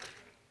language?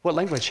 What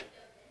language?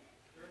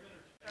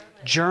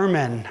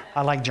 German.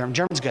 I like German.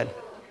 German's good.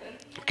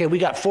 Okay, we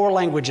got 4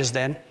 languages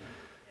then.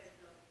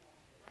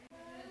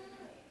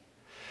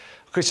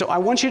 Okay, so I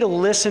want you to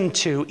listen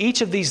to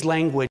each of these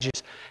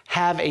languages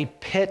have a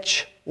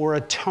pitch or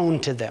a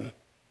tone to them.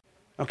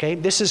 Okay,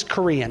 this is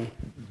Korean.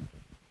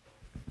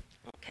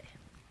 Okay.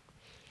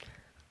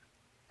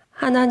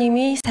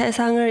 하나님이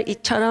세상을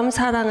이처럼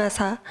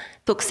사랑하사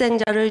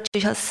독생자를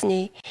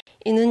주셨으니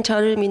이는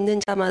저를 믿는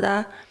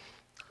자마다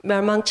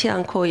멸망치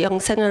않고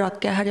영생을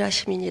얻게 하려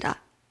하심이니라.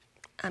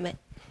 아멘.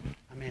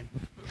 Amen.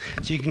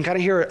 So you can kind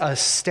of hear a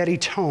steady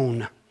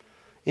tone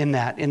in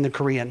that, in the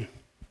Korean.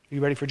 Are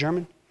you ready for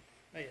German?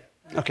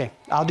 Okay,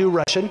 I'll do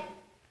Russian.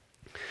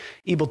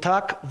 Ибо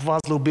так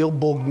возлюбил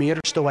Бог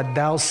мир, что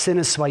отдал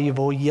Сына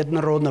Своего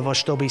Единородного,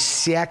 чтобы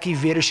всякий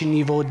верующий в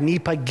Него не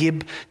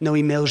погиб, но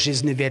имел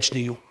жизнь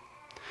вечную.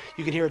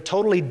 You can hear a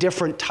totally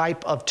different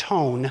type of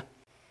tone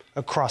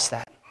across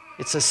that.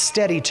 It's a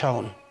steady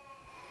tone.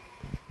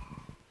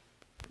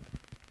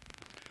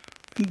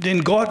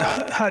 Denn Gott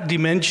hat die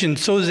Menschen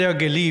so sehr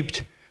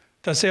geliebt,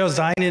 dass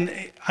seinen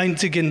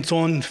einzigen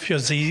Sohn für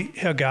sie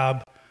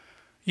hergab.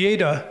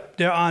 Jeder,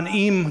 der an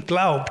ihn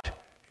glaubt,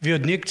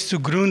 wird nicht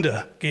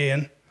zugrunde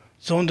gehen,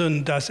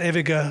 sondern das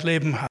ewige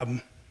Leben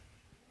haben.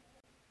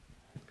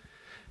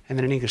 And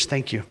then in English,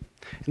 thank you.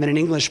 And then in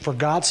English, for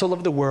God so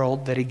loved the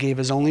world that he gave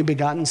his only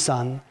begotten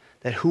Son,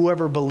 that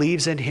whoever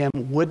believes in him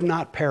would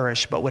not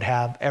perish, but would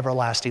have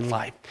everlasting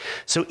life.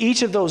 So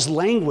each of those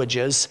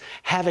languages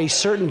have a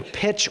certain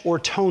pitch or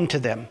tone to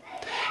them.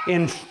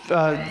 In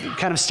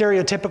kind of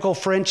stereotypical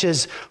French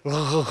is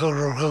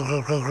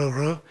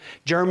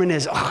German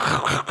is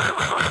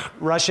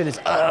Russian is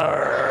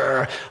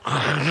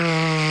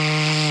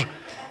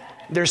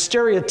they're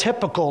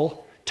stereotypical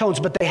tones,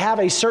 but they have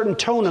a certain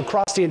tone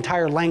across the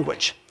entire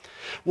language.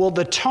 Well,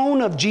 the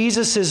tone of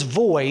Jesus'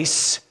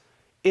 voice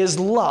is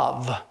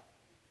love.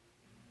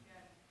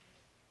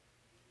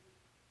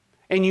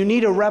 And you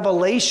need a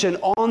revelation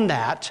on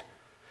that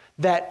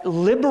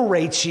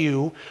liberates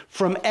you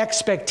from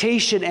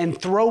expectation and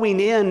throwing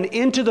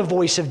into the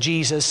voice of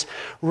Jesus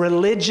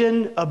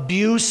religion,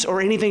 abuse,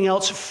 or anything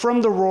else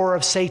from the roar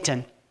of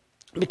Satan.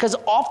 Because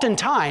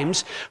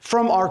oftentimes,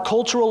 from our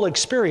cultural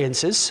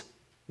experiences,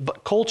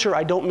 but culture,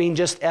 I don't mean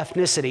just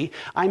ethnicity,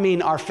 I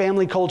mean our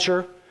family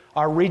culture,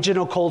 our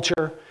regional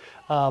culture,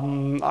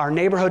 our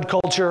neighborhood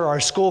culture, our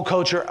school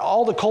culture,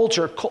 all the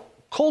culture.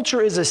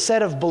 Culture is a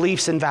set of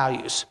beliefs and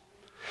values.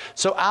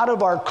 So out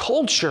of our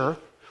culture,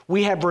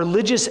 we have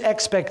religious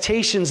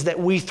expectations that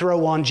we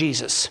throw on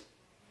Jesus.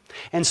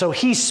 And so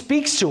he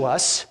speaks to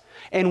us,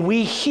 and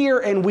we hear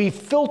and we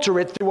filter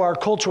it through our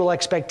cultural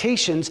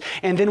expectations,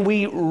 and then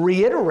we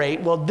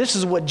reiterate, well, this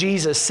is what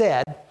Jesus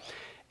said,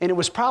 and it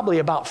was probably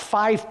about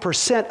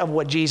 5% of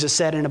what Jesus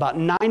said and about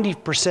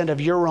 90% of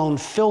your own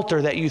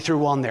filter that you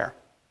threw on there.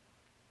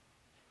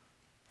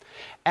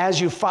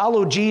 As you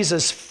follow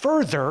Jesus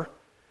further,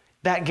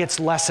 that gets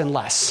less and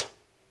less.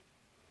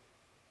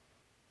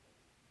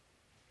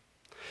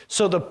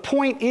 So the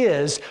point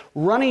is,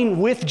 running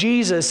with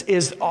Jesus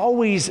is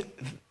always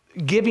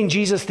giving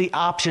Jesus the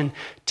option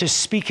to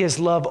speak his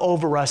love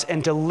over us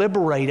and to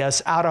liberate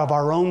us out of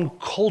our own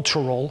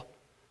cultural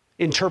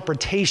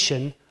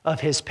interpretation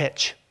of his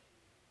pitch.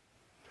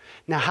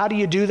 Now, how do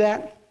you do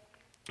that?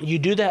 You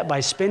do that by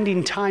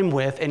spending time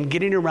with and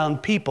getting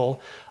around people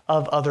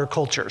of other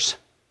cultures.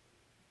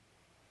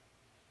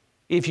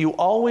 If you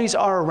always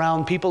are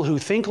around people who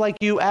think like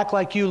you, act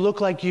like you, look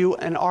like you,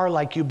 and are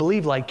like you,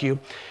 believe like you,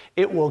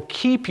 it will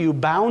keep you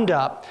bound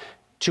up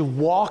to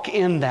walk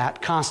in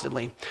that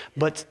constantly.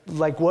 But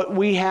like what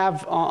we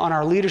have on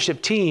our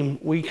leadership team,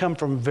 we come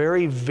from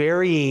very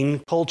varying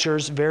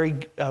cultures, very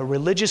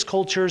religious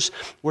cultures.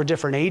 We're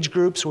different age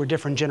groups, we're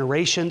different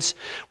generations.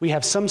 We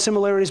have some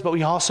similarities, but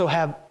we also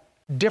have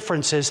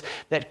differences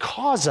that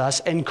cause us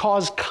and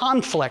cause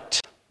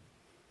conflict.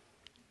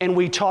 And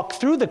we talk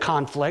through the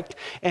conflict,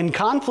 and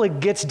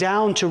conflict gets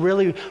down to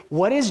really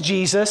what is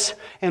Jesus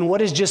and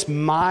what is just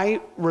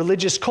my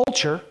religious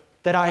culture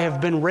that I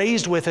have been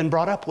raised with and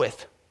brought up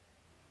with.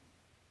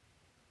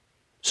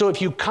 So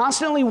if you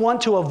constantly want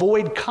to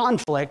avoid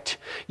conflict,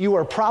 you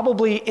are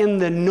probably in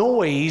the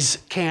noise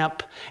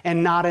camp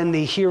and not in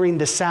the hearing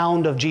the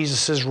sound of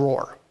Jesus'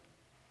 roar.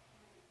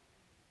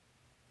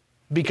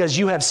 Because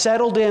you have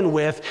settled in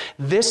with,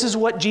 this is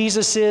what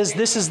Jesus is,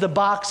 this is the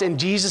box, and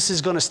Jesus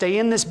is going to stay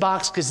in this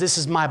box because this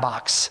is my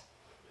box.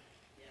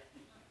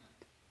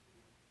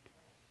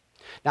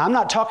 Now, I'm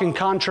not talking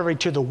contrary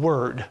to the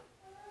word.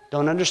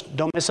 Don't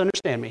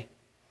misunderstand me.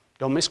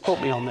 Don't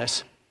misquote me on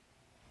this.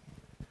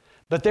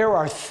 But there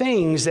are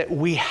things that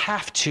we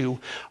have to,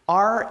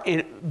 our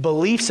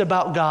beliefs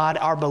about God,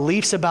 our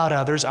beliefs about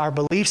others, our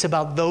beliefs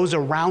about those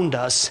around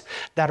us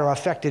that are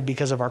affected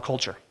because of our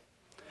culture.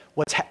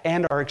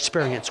 And our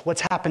experience,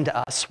 what's happened to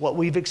us, what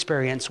we've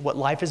experienced, what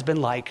life has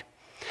been like.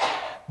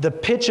 The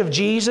pitch of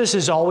Jesus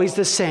is always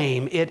the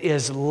same. It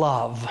is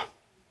love.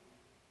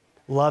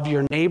 Love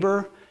your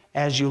neighbor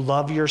as you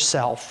love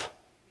yourself,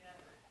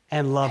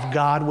 and love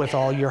God with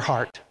all your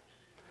heart.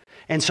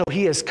 And so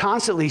he is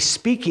constantly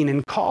speaking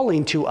and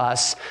calling to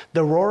us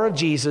the roar of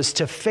Jesus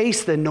to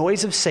face the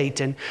noise of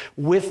Satan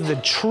with the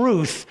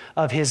truth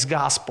of his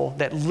gospel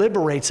that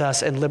liberates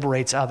us and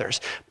liberates others.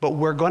 But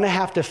we're going to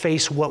have to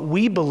face what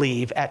we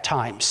believe at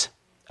times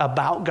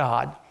about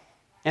God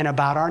and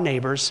about our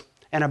neighbors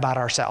and about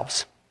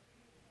ourselves.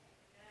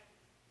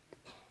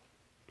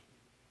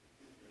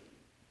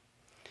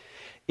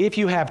 If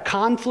you have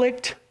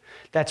conflict,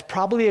 that's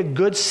probably a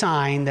good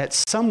sign that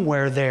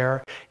somewhere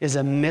there is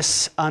a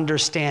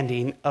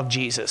misunderstanding of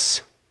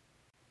Jesus.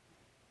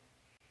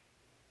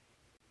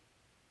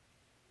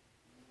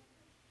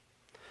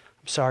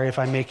 I'm sorry if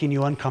I'm making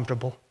you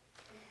uncomfortable.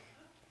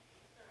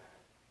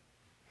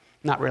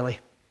 Not really.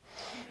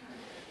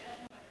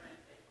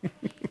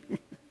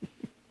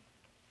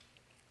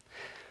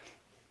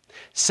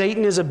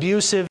 Satan is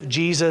abusive,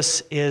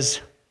 Jesus is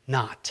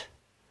not.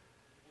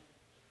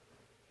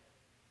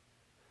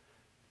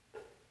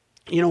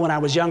 You know, when I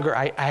was younger,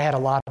 I had a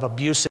lot of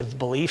abusive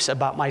beliefs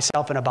about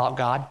myself and about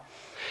God.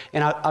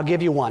 And I'll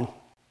give you one.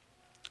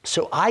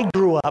 So I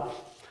grew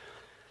up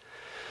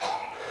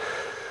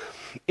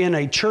in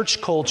a church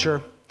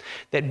culture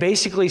that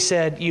basically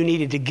said you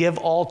needed to give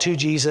all to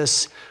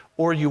Jesus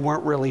or you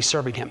weren't really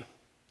serving him.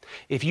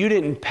 If you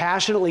didn't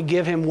passionately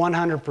give him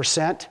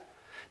 100%,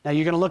 now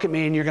you're going to look at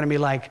me and you're going to be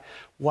like,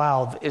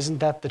 wow, isn't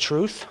that the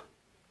truth?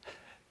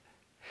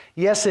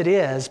 Yes, it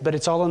is, but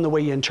it's all in the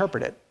way you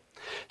interpret it.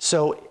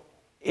 So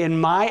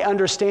in my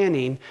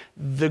understanding,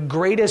 the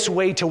greatest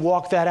way to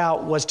walk that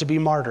out was to be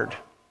martyred.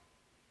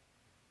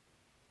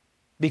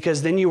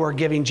 Because then you are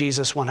giving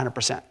Jesus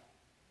 100%.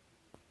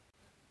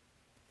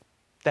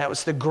 That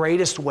was the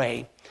greatest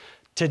way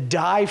to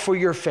die for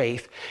your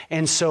faith.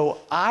 And so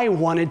I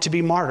wanted to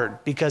be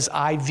martyred because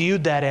I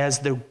viewed that as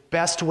the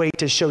best way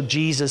to show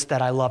Jesus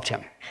that I loved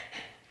him.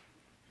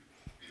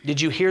 Did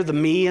you hear the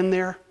me in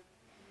there?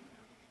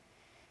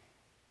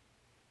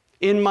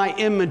 In my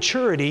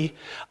immaturity,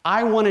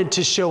 I wanted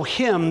to show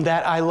him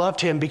that I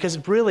loved him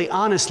because really,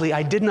 honestly,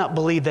 I did not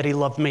believe that he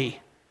loved me.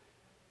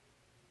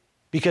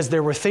 Because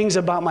there were things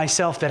about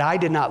myself that I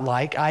did not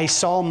like. I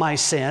saw my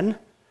sin,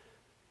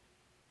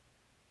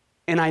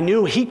 and I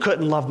knew he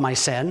couldn't love my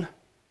sin,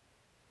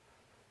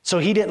 so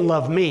he didn't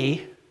love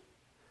me.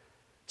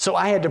 So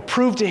I had to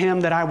prove to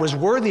him that I was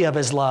worthy of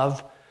his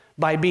love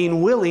by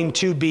being willing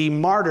to be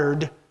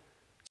martyred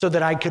so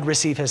that I could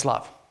receive his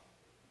love.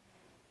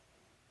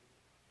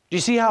 Do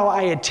you see how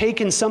I had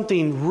taken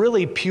something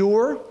really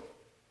pure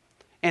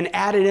and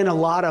added in a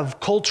lot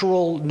of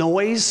cultural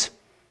noise,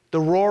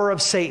 the roar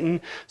of Satan?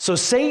 So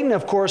Satan,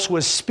 of course,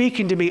 was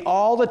speaking to me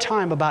all the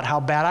time about how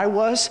bad I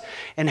was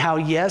and how,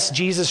 yes,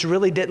 Jesus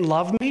really didn't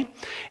love me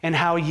and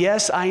how,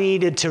 yes, I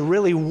needed to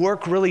really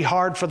work really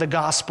hard for the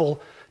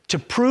gospel to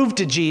prove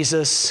to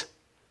Jesus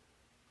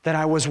that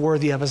I was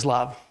worthy of his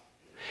love.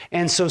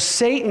 And so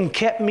Satan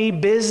kept me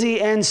busy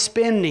and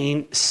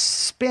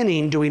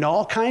spinning, doing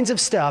all kinds of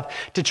stuff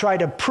to try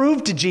to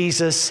prove to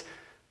Jesus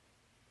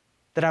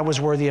that I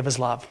was worthy of his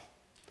love.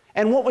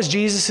 And what was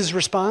Jesus'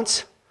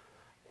 response?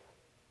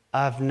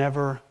 I've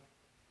never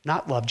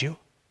not loved you.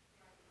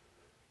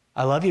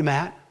 I love you,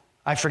 Matt.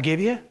 I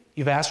forgive you.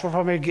 You've asked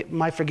for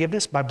my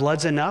forgiveness. My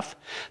blood's enough.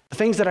 The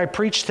things that I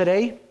preach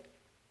today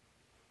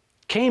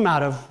came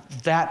out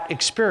of that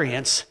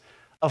experience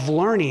of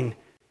learning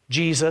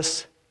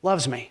Jesus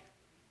loves me.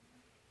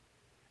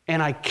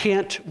 And I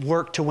can't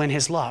work to win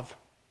his love.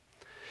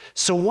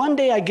 So one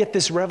day I get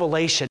this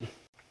revelation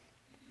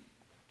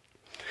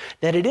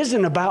that it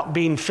isn't about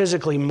being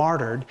physically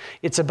martyred.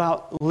 It's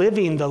about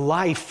living the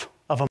life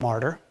of a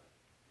martyr.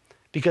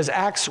 Because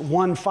Acts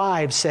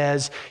 1:5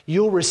 says,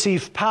 you'll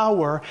receive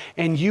power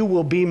and you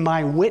will be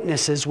my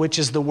witnesses, which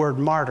is the word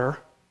martyr.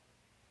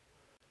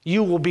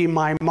 You will be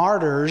my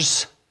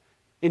martyrs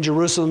in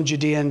Jerusalem,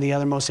 Judea, and the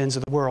othermost ends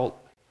of the world.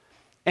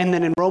 And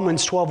then in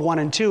Romans 12:1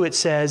 and 2, it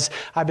says,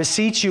 I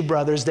beseech you,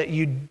 brothers, that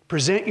you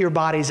present your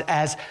bodies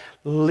as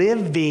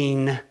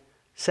living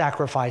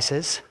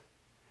sacrifices.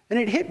 And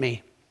it hit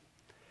me.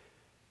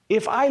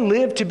 If I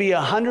live to be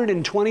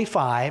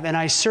 125 and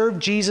I serve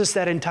Jesus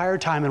that entire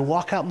time and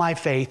walk out my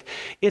faith,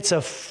 it's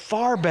a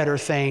far better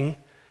thing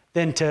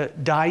than to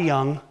die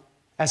young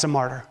as a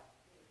martyr.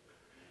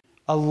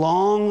 A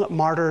long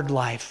martyred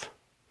life.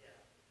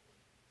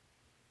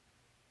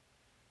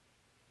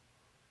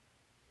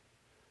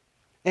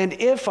 And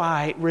if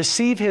I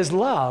receive his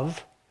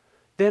love,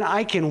 then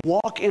I can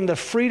walk in the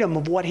freedom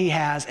of what he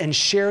has and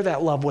share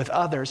that love with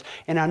others.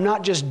 And I'm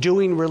not just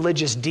doing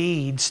religious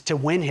deeds to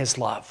win his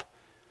love.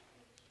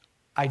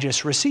 I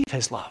just receive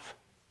his love.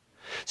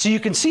 So you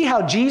can see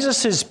how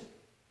Jesus'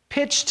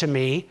 pitch to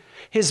me,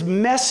 his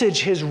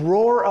message, his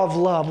roar of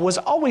love was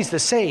always the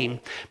same,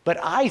 but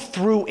I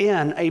threw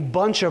in a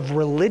bunch of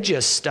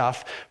religious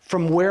stuff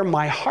from where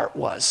my heart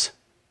was.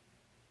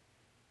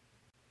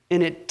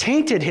 And it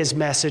tainted his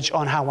message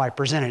on how I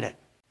presented it.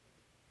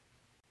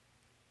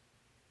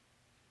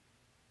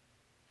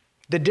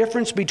 The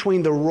difference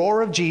between the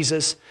roar of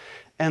Jesus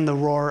and the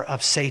roar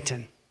of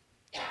Satan.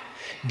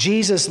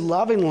 Jesus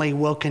lovingly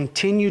will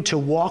continue to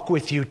walk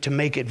with you to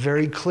make it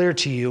very clear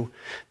to you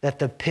that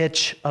the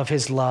pitch of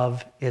his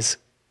love is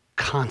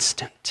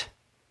constant.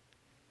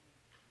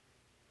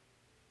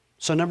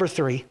 So number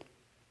 3,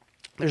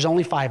 there's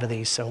only 5 of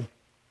these, so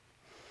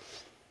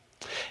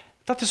I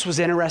thought this was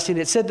interesting.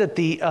 It said that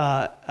the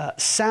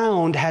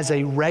sound has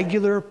a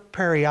regular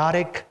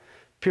periodic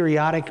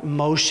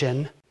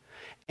motion,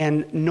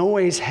 and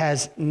noise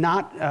has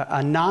not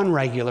a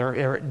non-regular,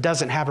 or it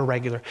doesn't have a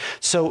regular.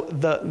 So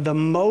the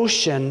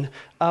motion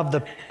of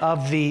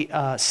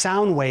the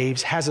sound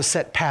waves has a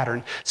set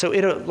pattern. So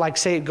it'll, like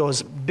say it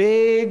goes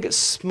big,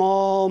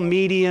 small,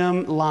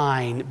 medium,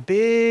 line,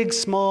 big,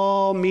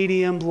 small,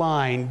 medium,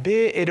 line,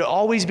 big. It'll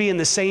always be in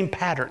the same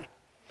pattern.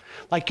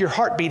 Like your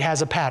heartbeat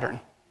has a pattern.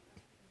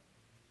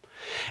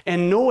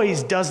 And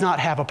noise does not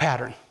have a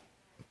pattern.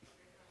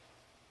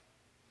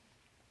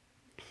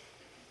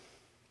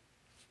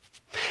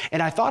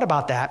 And I thought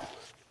about that,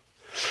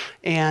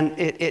 and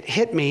it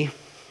hit me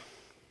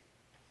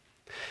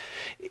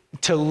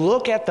to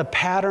look at the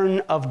pattern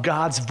of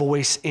God's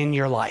voice in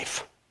your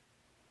life.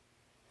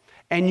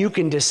 And you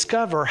can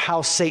discover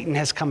how Satan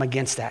has come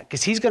against that,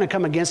 because he's going to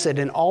come against it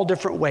in all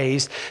different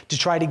ways to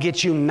try to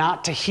get you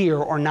not to hear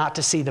or not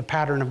to see the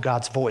pattern of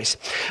God's voice.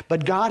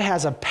 But God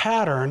has a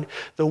pattern,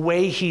 the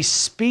way he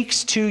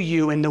speaks to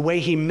you and the way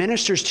he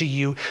ministers to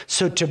you,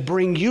 so to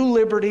bring you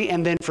liberty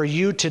and then for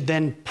you to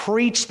then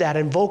preach that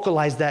and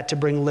vocalize that to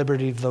bring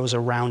liberty to those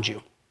around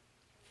you.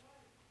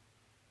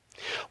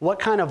 What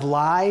kind of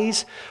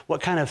lies,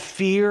 what kind of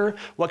fear,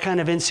 what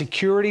kind of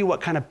insecurity, what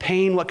kind of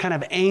pain, what kind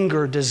of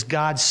anger does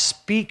God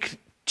speak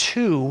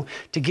to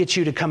get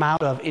you to come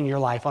out of in your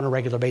life on a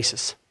regular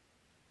basis?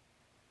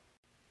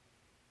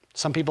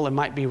 Some people, it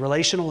might be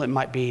relational, it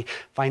might be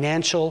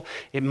financial,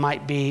 it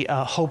might be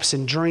hopes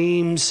and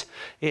dreams,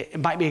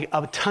 it might be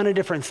a ton of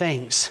different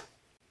things.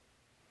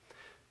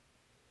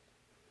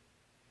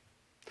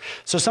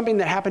 So something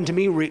that happened to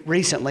me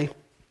recently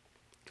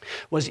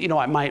was,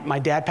 my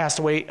dad passed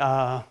away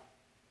about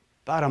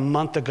a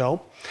month ago,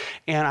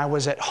 and I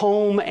was at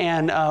home,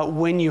 and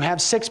when you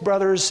have 6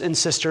 brothers and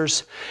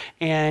sisters,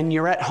 and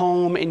you're at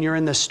home, and you're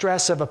in the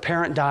stress of a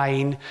parent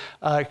dying,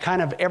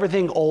 kind of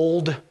everything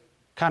old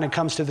kind of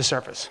comes to the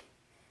surface.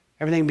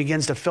 Everything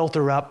begins to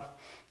filter up,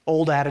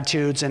 old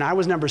attitudes, and I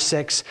was number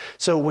 6,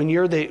 so when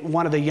you're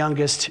one of the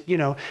youngest,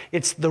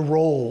 it's the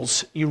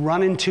roles. You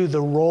run into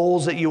the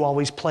roles that you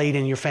always played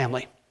in your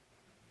family.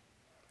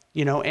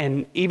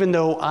 And even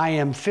though I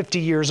am 50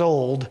 years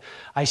old,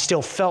 I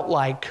still felt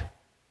like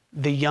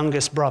the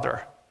youngest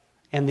brother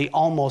and the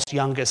almost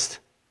youngest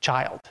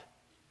child.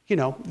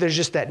 There's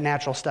just that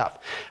natural stuff.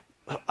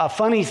 A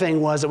funny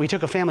thing was that we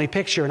took a family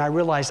picture and I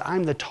realized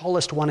I'm the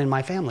tallest one in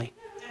my family.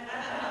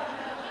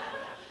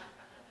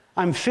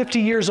 I'm 50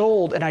 years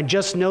old and I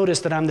just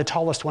noticed that I'm the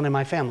tallest one in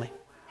my family.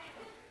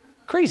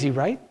 Crazy,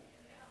 right?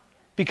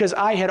 Because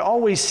I had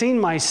always seen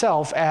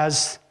myself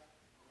as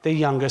the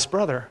youngest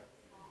brother.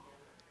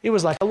 It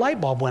was like a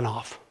light bulb went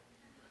off.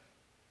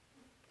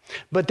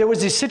 But there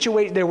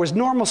was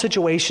normal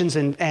situations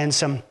and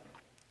some,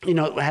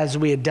 as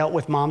we had dealt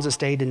with mom's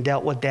estate and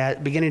dealt with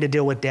beginning to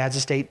deal with dad's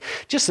estate,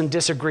 just some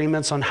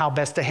disagreements on how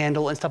best to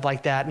handle it and stuff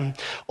like that. And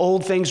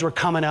old things were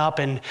coming up,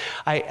 and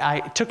I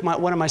took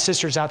one of my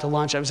sisters out to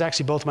lunch. It was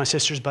actually both my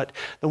sisters, but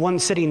the one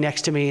sitting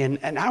next to me,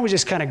 and I was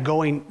just kind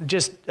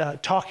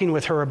of talking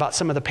with her about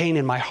some of the pain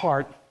in my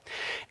heart.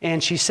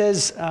 And she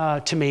says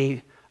to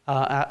me,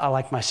 I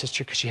like my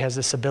sister because she has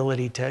this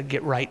ability to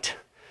get right.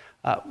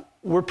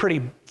 We're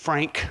pretty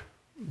frank,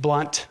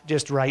 blunt,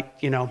 just right,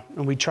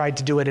 and we tried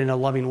to do it in a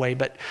loving way.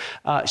 But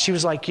she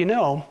was like,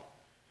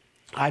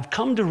 I've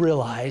come to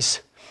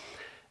realize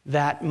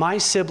that my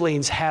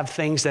siblings have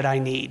things that I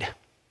need.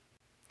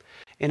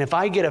 And if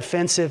I get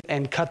offensive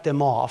and cut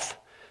them off,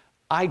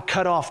 I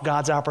cut off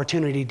God's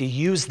opportunity to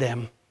use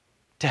them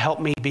to help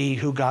me be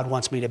who God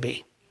wants me to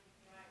be.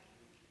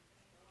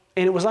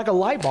 And it was like a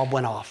light bulb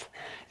went off.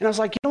 And I was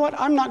like, you know what?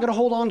 I'm not going to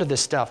hold on to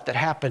this stuff that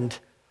happened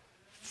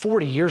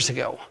 40 years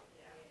ago.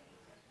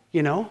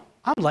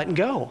 I'm letting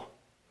go.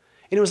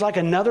 And it was like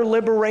another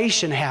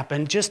liberation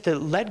happened just to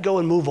let go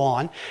and move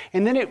on.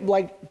 And then it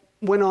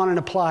went on and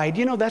applied.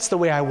 That's the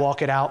way I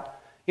walk it out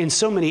in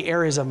so many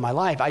areas of my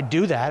life. I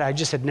do that. I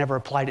just had never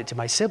applied it to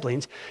my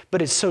siblings.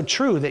 But it's so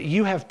true that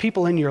you have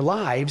people in your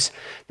lives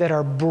that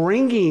are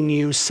bringing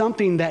you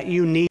something that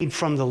you need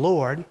from the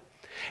Lord.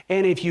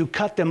 And if you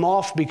cut them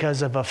off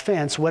because of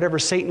offense, whatever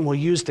Satan will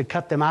use to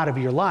cut them out of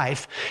your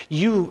life,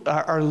 you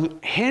are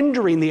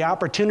hindering the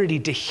opportunity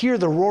to hear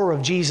the roar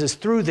of Jesus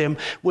through them,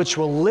 which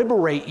will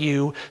liberate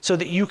you so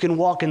that you can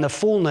walk in the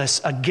fullness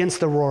against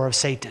the roar of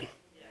Satan.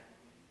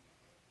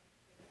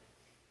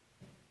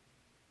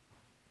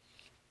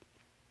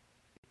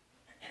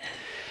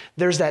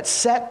 There's that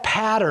set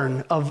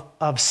pattern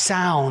of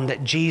sound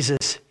that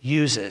Jesus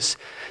uses.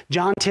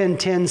 John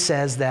 10:10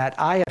 says that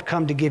I have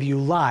come to give you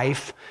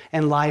life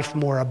and life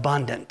more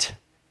abundant.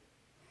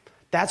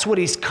 That's what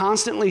he's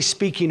constantly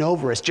speaking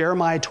over us.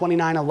 Jeremiah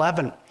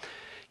 29:11.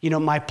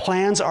 My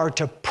plans are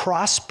to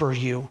prosper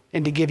you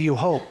and to give you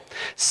hope.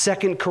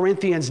 2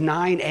 Corinthians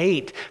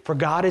 9:8. For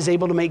God is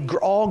able to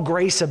make all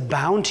grace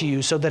abound to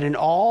you so that in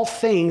all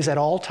things at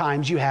all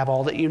times you have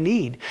all that you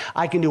need.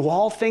 I can do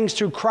all things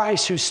through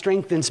Christ who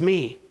strengthens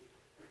me.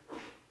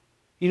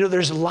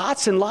 There's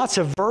lots and lots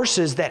of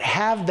verses that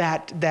have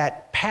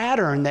that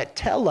pattern that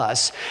tell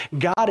us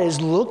God is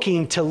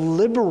looking to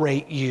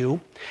liberate you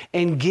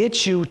and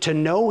get you to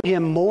know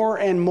him more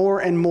and more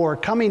and more,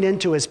 coming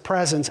into his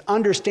presence,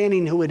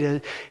 understanding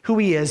who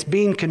he is,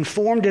 being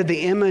conformed to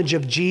the image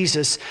of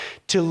Jesus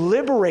to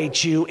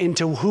liberate you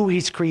into who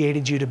he's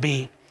created you to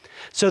be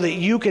so that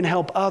you can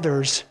help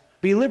others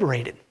be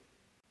liberated.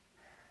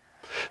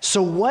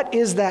 So what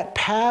is that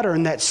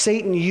pattern that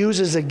Satan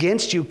uses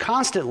against you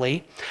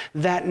constantly,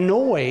 that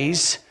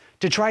noise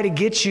to try to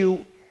get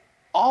you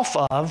off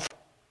of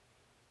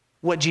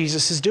what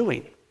Jesus is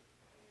doing?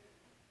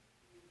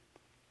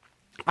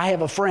 I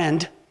have a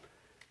friend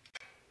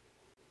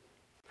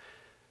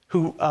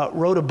who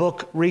wrote a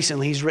book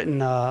recently. He's written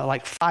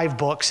 5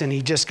 books, and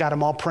he just got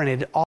them all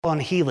printed, all on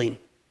healing.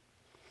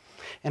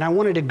 And I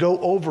wanted to go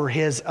over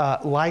his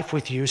life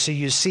with you so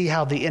you see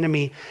how the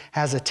enemy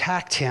has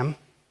attacked him.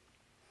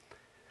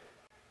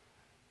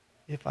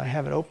 If I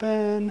have it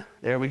open,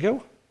 there we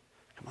go.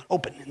 Come on,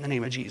 open in the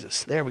name of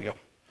Jesus. There we go.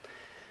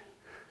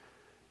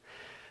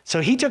 So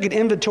he took an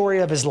inventory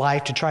of his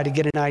life to try to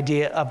get an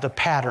idea of the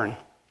pattern.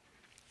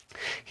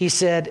 He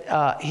said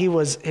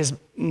his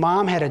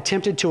mom had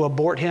attempted to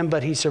abort him,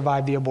 but he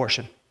survived the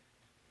abortion.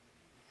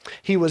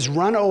 He was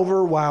run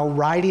over while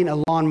riding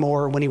a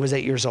lawnmower when he was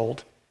 8 years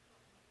old.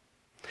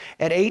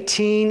 At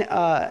 18,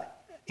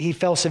 he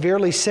fell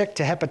severely sick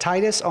to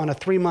hepatitis on a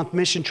 3-month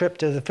mission trip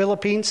to the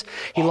Philippines.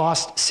 He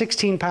lost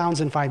 16 pounds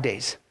in 5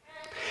 days.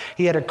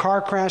 He had a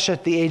car crash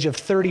at the age of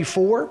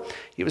 34.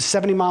 He was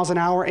 70 miles an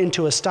hour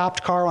into a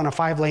stopped car on a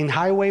 5-lane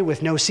highway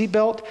with no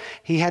seatbelt.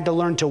 He had to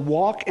learn to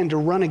walk and to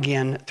run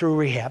again through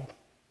rehab.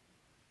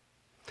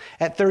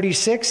 At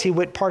 36, he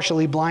went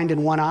partially blind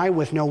in one eye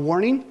with no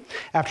warning.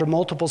 After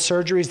multiple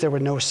surgeries, there were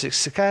no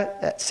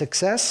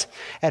success.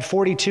 At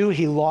 42,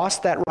 he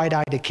lost that right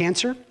eye to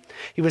cancer.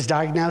 He was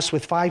diagnosed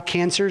with 5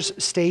 cancers,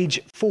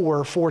 stage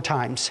 4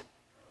 times,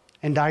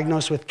 and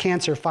diagnosed with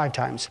cancer 5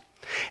 times.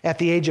 At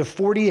the age of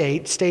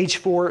 48, stage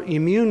 4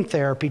 immune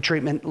therapy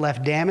treatment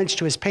left damage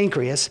to his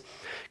pancreas,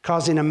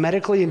 causing a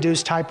medically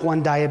induced type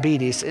 1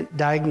 diabetes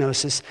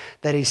diagnosis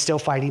that he's still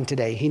fighting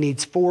today. He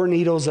needs 4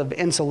 needles of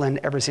insulin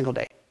every single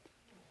day.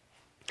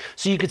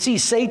 So you could see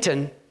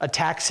Satan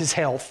attacks his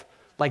health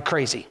like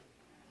crazy.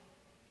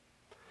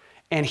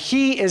 And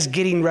he is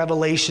getting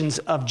revelations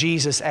of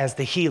Jesus as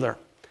the healer.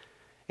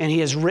 And he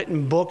has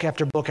written book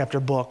after book after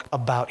book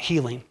about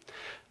healing.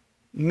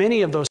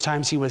 Many of those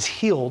times he was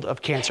healed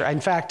of cancer.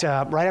 In fact,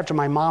 right after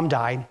my mom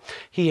died,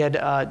 he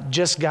had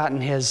just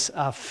gotten his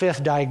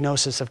fifth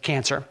diagnosis of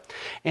cancer.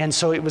 And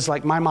so it was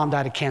like my mom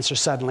died of cancer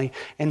suddenly.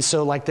 And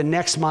so like the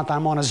next month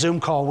I'm on a Zoom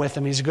call with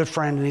him. He's a good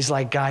friend. And he's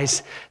like,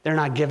 guys, they're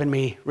not giving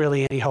me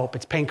really any hope.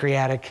 It's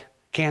pancreatic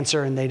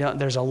cancer and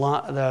there's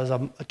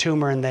a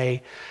tumor and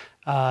they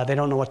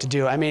don't know what to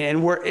do. I mean, and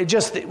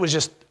it was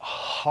just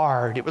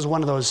hard. It was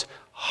one of those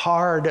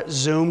hard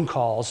Zoom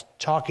calls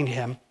talking to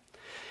him.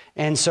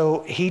 And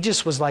so he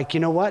just was like, you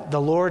know what? The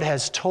Lord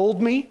has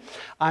told me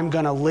I'm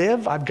going to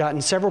live. I've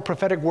gotten several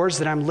prophetic words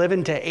that I'm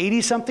living to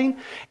 80 something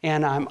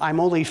and I'm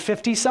only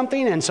 50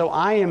 something. And so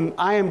I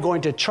am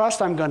going to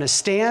trust. I'm going to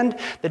stand.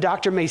 The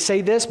doctor may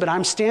say this, but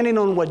I'm standing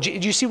on what, do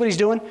you see what he's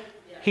doing?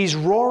 He's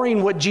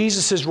roaring what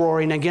Jesus is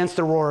roaring against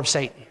the roar of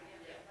Satan.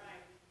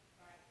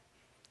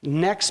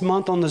 Next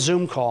month on the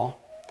Zoom call,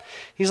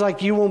 he's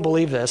like, you won't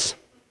believe this.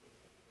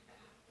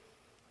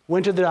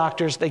 Went to the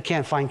doctors. They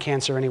can't find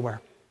cancer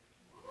anywhere.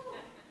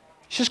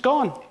 It's just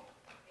gone.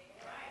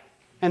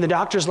 And the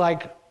doctor's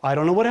like, I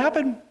don't know what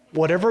happened.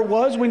 Whatever it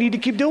was, we need to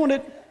keep doing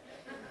it.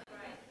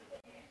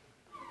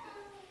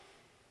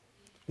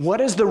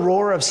 What is the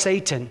roar of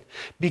Satan?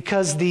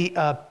 Because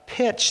the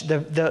pitch,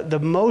 the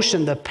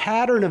motion, the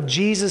pattern of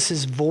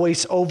Jesus'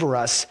 voice over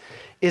us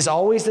is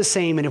always the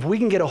same. And if we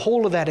can get a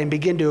hold of that and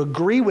begin to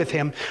agree with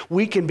him,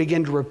 we can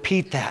begin to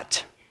repeat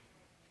that.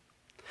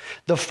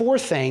 The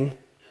fourth thing,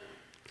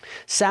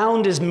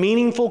 sound is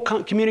meaningful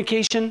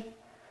communication.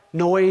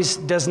 Noise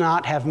does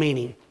not have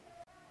meaning.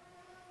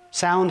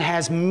 Sound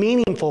has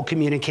meaningful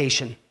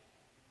communication.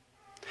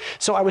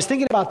 So I was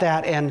thinking about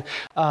that, and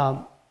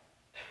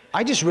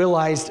I just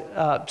realized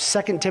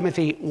 2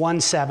 Timothy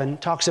 1:7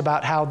 talks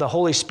about how the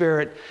Holy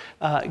Spirit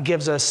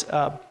gives us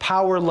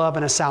power, love,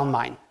 and a sound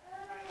mind.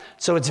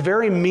 So it's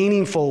very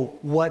meaningful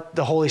what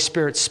the Holy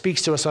Spirit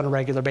speaks to us on a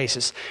regular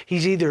basis.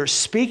 He's either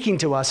speaking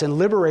to us and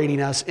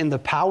liberating us in the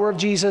power of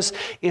Jesus,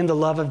 in the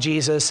love of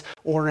Jesus,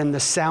 or in the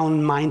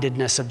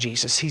sound-mindedness of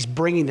Jesus. He's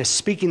bringing this,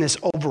 speaking this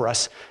over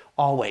us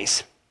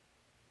always.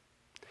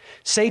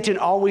 Satan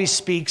always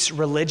speaks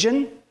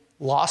religion,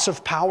 loss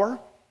of power,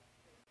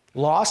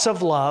 loss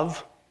of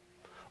love,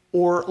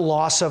 or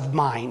loss of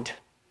mind.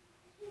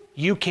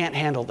 You can't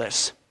handle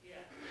this.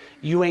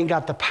 You ain't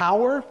got the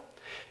power.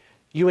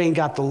 You ain't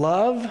got the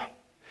love.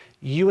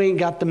 You ain't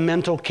got the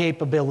mental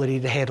capability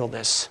to handle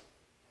this.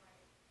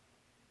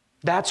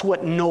 That's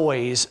what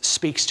noise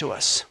speaks to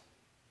us.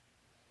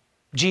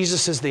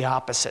 Jesus is the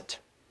opposite.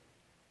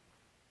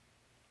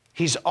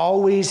 He's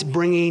always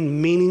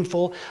bringing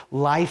meaningful,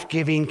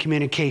 life-giving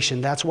communication.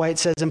 That's why it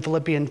says in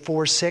Philippians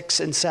 4:6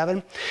 and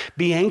 7,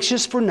 be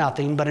anxious for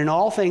nothing, but in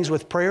all things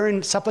with prayer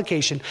and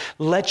supplication,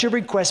 let your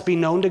requests be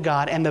known to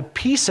God, and the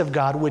peace of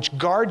God, which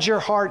guards your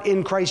heart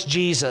in Christ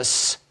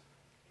Jesus,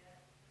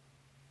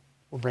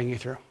 will bring you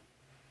through.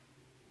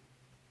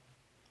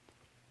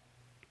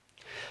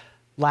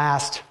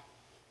 Last,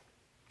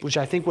 which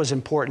I think was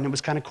important, it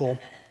was kind of cool.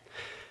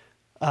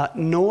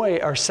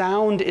 Noise or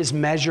sound is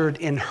measured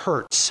in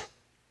hertz.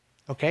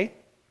 Okay?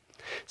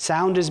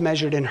 Sound is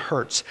measured in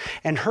hertz.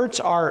 And hertz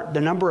are the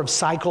number of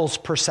cycles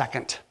per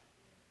second.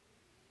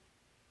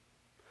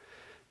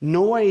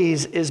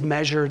 Noise is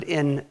measured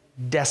in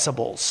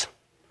decibels,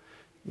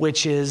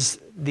 which is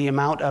the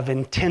amount of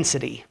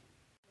intensity.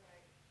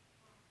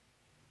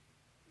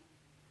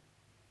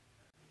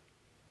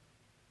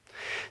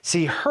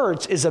 See,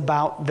 hertz is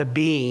about the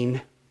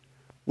being,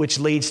 which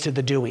leads to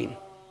the doing.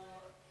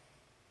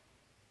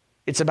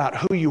 It's about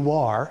who you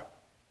are.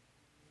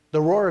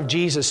 The roar of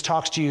Jesus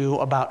talks to you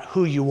about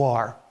who you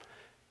are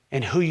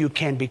and who you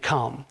can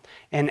become.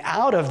 And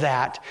out of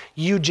that,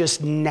 you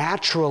just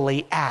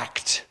naturally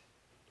act.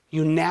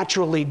 You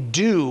naturally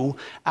do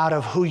out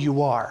of who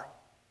you are.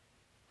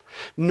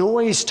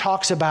 Noise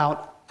talks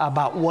about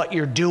what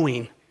you're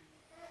doing.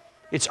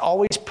 It's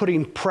always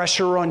putting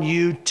pressure on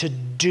you to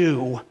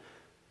do,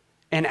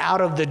 and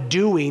out of the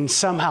doing,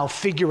 somehow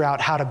figure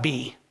out how to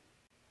be.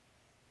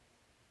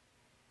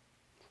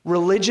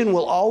 Religion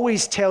will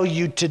always tell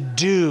you to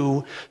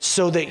do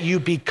so that you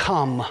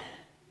become,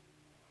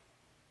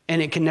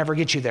 and it can never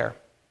get you there.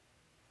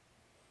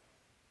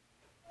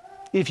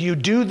 If you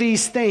do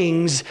these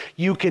things,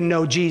 you can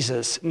know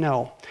Jesus.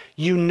 No.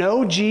 You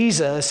know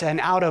Jesus, and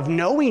out of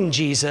knowing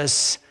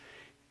Jesus,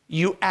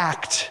 you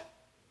act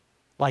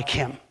like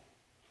him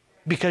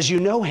because you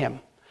know him.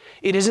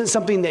 It isn't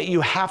something that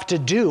you have to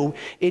do.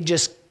 It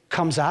just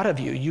comes out of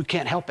you. You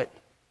can't help it.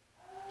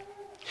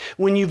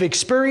 When you've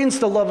experienced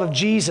the love of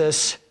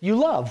Jesus, you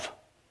love.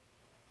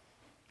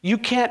 You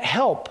can't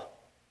help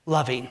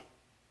loving.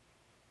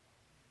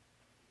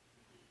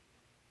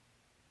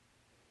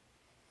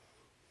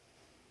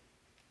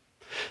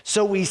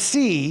 So we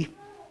see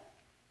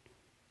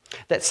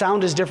that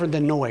sound is different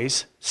than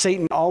noise.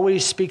 Satan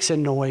always speaks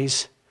in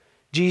noise.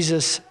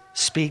 Jesus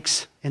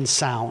speaks in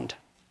sound.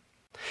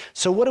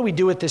 So what do we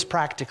do with this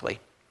practically?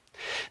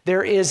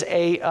 There is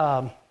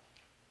a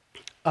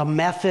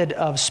method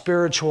of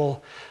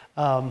spiritual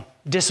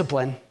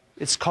discipline.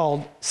 It's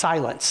called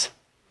silence.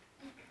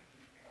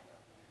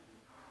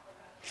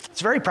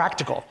 It's very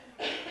practical.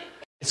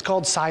 It's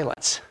called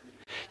silence.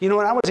 You know,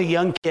 when I was a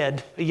young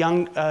kid,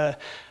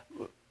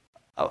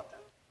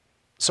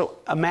 so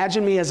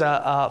imagine me as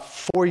a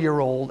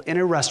 4-year-old in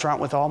a restaurant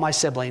with all my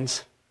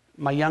siblings.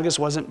 My youngest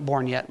wasn't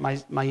born yet.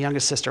 My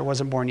youngest sister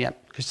wasn't born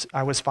yet because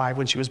I was 5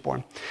 when she was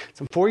born.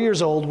 So I'm 4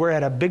 years old. We're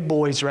at a Big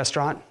Boys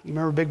restaurant. You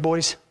remember Big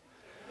Boys?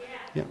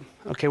 Yeah.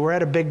 Okay, we're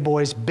at a Big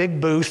Boys,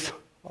 big booth,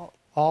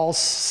 all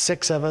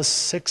 6 of us,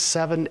 6,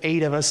 7,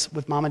 8 of us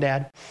with mom and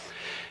dad.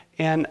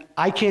 And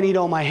I can't eat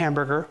all my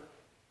hamburger.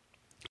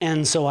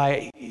 And so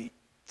I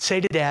say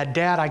to Dad,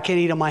 Dad, I can't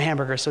eat all my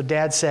hamburger. So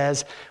Dad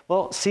says,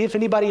 well, see if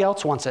anybody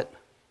else wants it.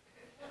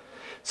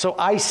 So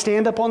I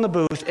stand up on the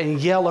booth and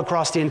yell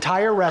across the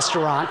entire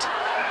restaurant,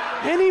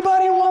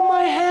 anybody want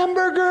my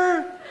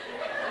hamburger?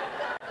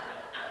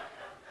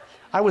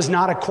 I was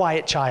not a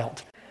quiet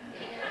child.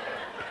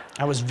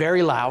 I was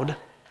very loud.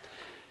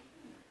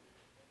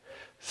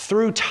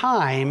 Through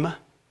time,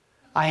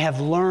 I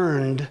have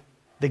learned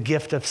the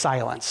gift of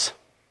silence.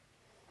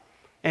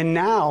 And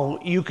now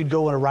you could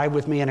go on a ride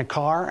with me in a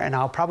car and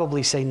I'll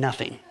probably say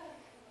nothing.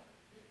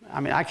 I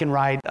mean, I can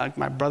ride, like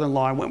my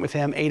brother-in-law, I went with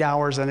him 8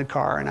 hours in the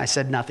car and I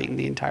said nothing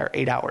the entire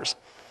 8 hours.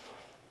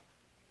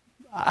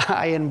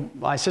 I and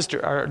my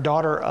sister, our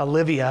daughter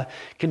Olivia,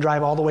 can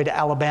drive all the way to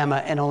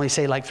Alabama and only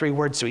say like 3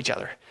 words to each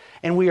other.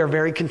 And we are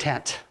very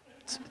content.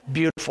 It's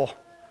beautiful.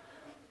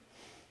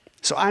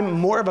 So I'm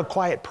more of a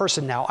quiet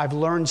person now. I've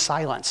learned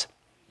silence.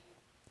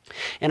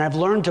 And I've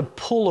learned to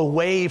pull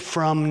away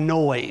from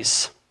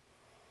noise.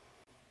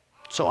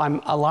 So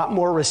I'm a lot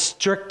more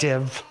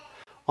restrictive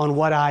on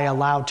what I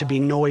allow to be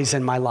noise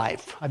in my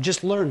life. I've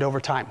just learned over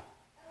time.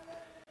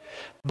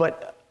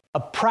 But a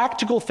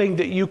practical thing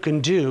that you can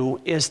do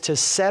is to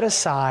set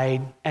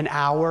aside an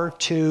hour,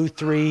 2,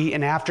 3,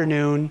 an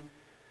afternoon,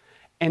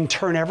 and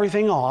turn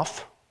everything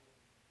off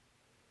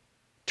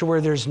to where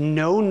there's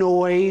no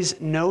noise,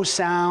 no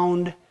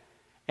sound,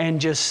 and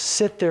just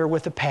sit there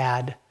with a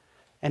pad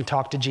and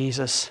talk to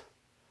Jesus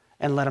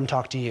and let him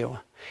talk to you.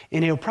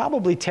 And he'll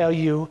probably tell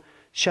you,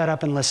 shut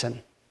up and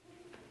listen.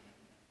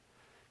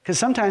 Because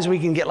sometimes we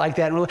can get like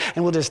that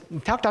and we'll just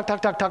talk,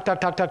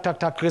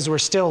 because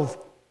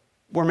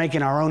we're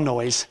making our own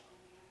noise.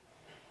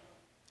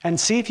 And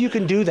see if you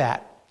can do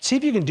that. See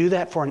if you can do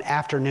that for an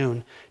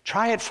afternoon.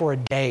 Try it for a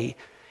day.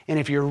 And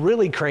if you're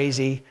really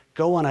crazy,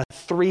 go on a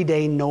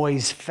 3-day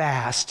noise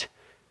fast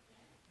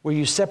where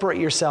you separate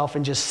yourself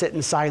and just sit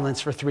in silence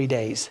for 3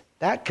 days.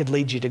 That could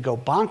lead you to go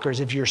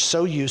bonkers if you're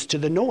so used to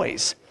the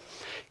noise.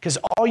 Because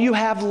all you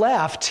have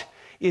left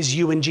is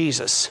you and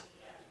Jesus.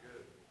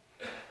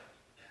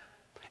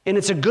 And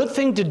it's a good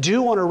thing to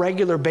do on a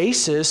regular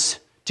basis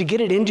to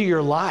get it into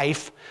your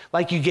life,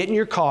 like you get in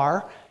your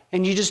car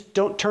and you just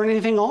don't turn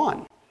anything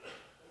on.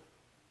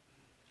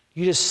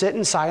 You just sit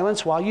in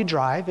silence while you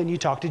drive and you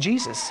talk to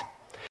Jesus.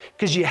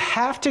 Because you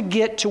have to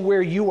get to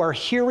where you are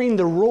hearing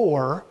the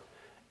roar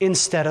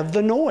instead of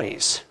the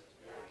noise.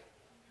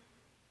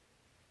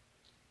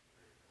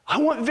 I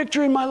want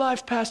victory in my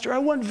life, Pastor. I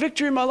want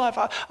victory in my life.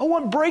 I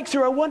want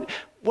breakthrough.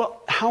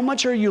 Well, how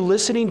much are you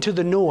listening to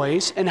the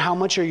noise and how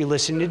much are you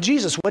listening to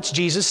Jesus? What's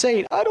Jesus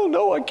saying? I don't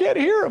know. I can't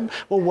hear him.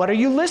 Well, what are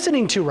you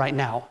listening to right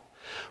now?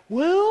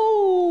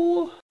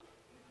 Well,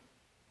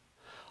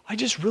 I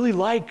just really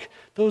like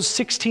those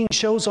 16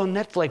 shows on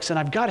Netflix and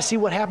I've got to see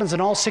what happens in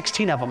all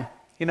 16 of them,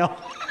 you know?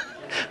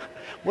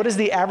 What is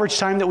the average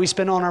time that we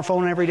spend on our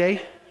phone every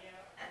day?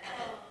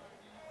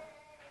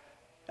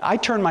 I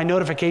turn my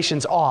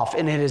notifications off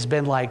and it has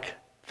been like,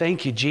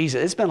 thank you,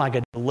 Jesus. It's been like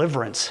a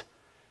deliverance.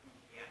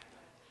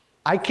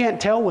 I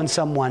can't tell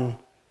when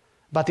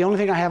but the only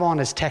thing I have on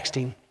is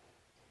texting.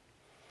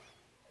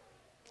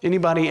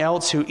 Anybody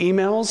else who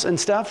emails and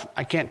stuff,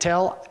 I can't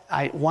tell.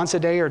 I once a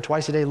day or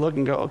twice a day look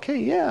and go, okay,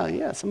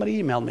 yeah,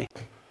 somebody emailed me.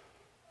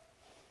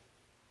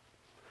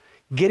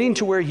 Getting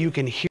to where you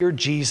can hear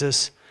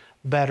Jesus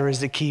better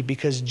is the key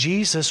because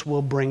Jesus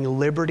will bring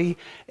liberty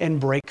and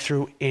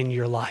breakthrough in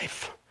your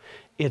life.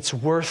 It's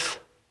worth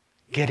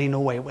getting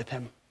away with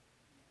him.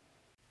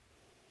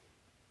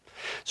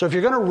 So if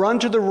you're going to run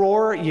to the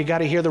roar, you got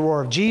to hear the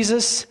roar of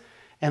Jesus,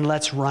 and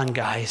let's run,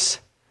 guys.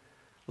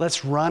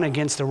 Let's run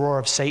against the roar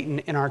of Satan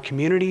in our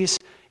communities,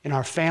 in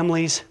our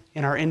families,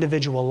 in our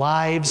individual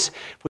lives.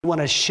 We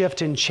want to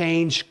shift and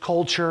change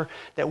culture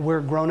that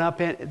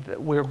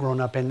that we have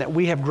grown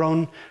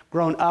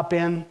up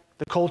in,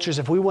 the cultures.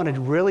 If we want to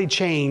really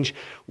change,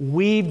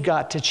 we've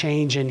got to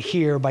change in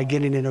here by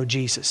getting to know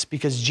Jesus,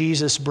 because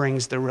Jesus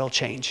brings the real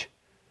change.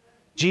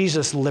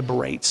 Jesus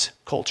liberates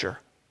culture.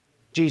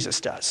 Jesus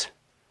does.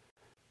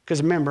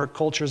 Because remember,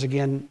 culture is,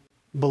 again,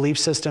 belief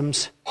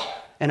systems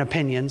and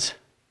opinions.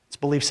 It's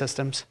belief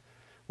systems,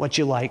 what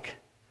you like.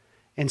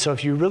 And so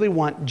if you really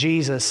want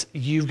Jesus,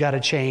 you've got to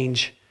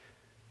change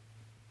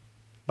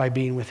by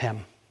being with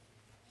him.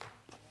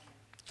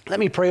 Let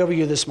me pray over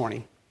you this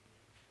morning.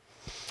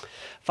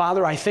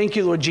 Father, I thank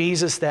you, Lord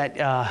Jesus,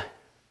 that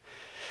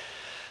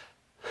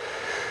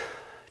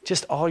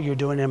just all you're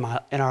doing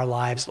in our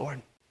lives,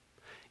 Lord.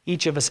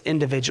 Each of us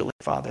individually,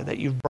 Father, that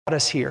you've brought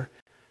us here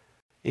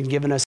and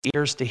given us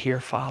ears to hear,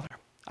 Father.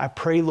 I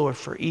pray, Lord,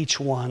 for each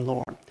one,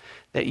 Lord,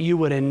 that you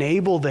would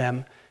enable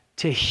them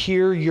to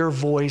hear your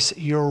voice,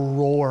 your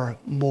roar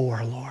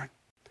more, Lord.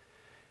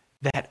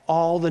 That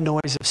all the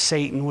noise of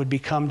Satan would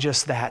become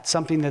just that,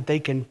 something that they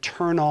can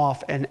turn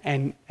off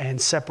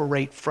and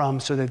separate from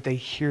so that they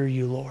hear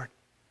you, Lord.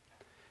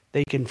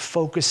 They can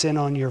focus in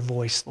on your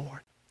voice,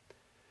 Lord.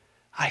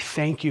 I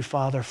thank you,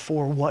 Father,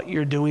 for what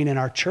you're doing in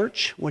our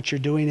church, what you're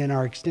doing in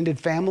our extended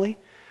family,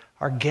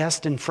 our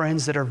guests and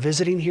friends that are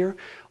visiting here,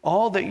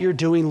 all that you're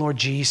doing, Lord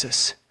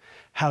Jesus,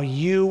 how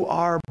you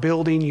are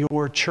building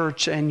your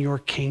church and your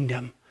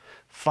kingdom,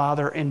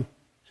 Father, in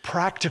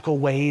practical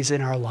ways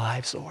in our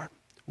lives, Lord.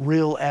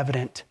 Real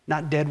evident,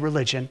 not dead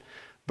religion,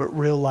 but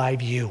real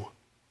live you.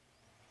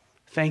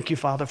 Thank you,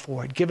 Father,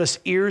 for it. Give us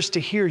ears to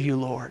hear you,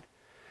 Lord,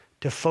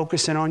 to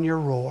focus in on your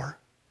roar.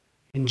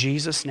 In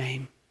Jesus'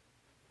 name,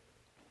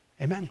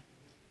 amen.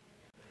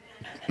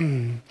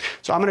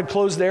 So I'm going to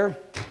close there.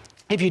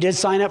 If you did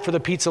sign up for the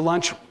pizza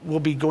lunch,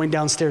 we'll be going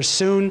downstairs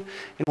soon,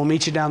 and we'll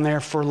meet you down there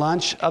for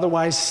lunch.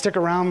 Otherwise, stick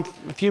around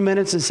a few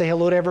minutes and say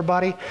hello to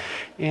everybody.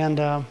 And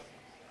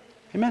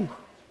amen.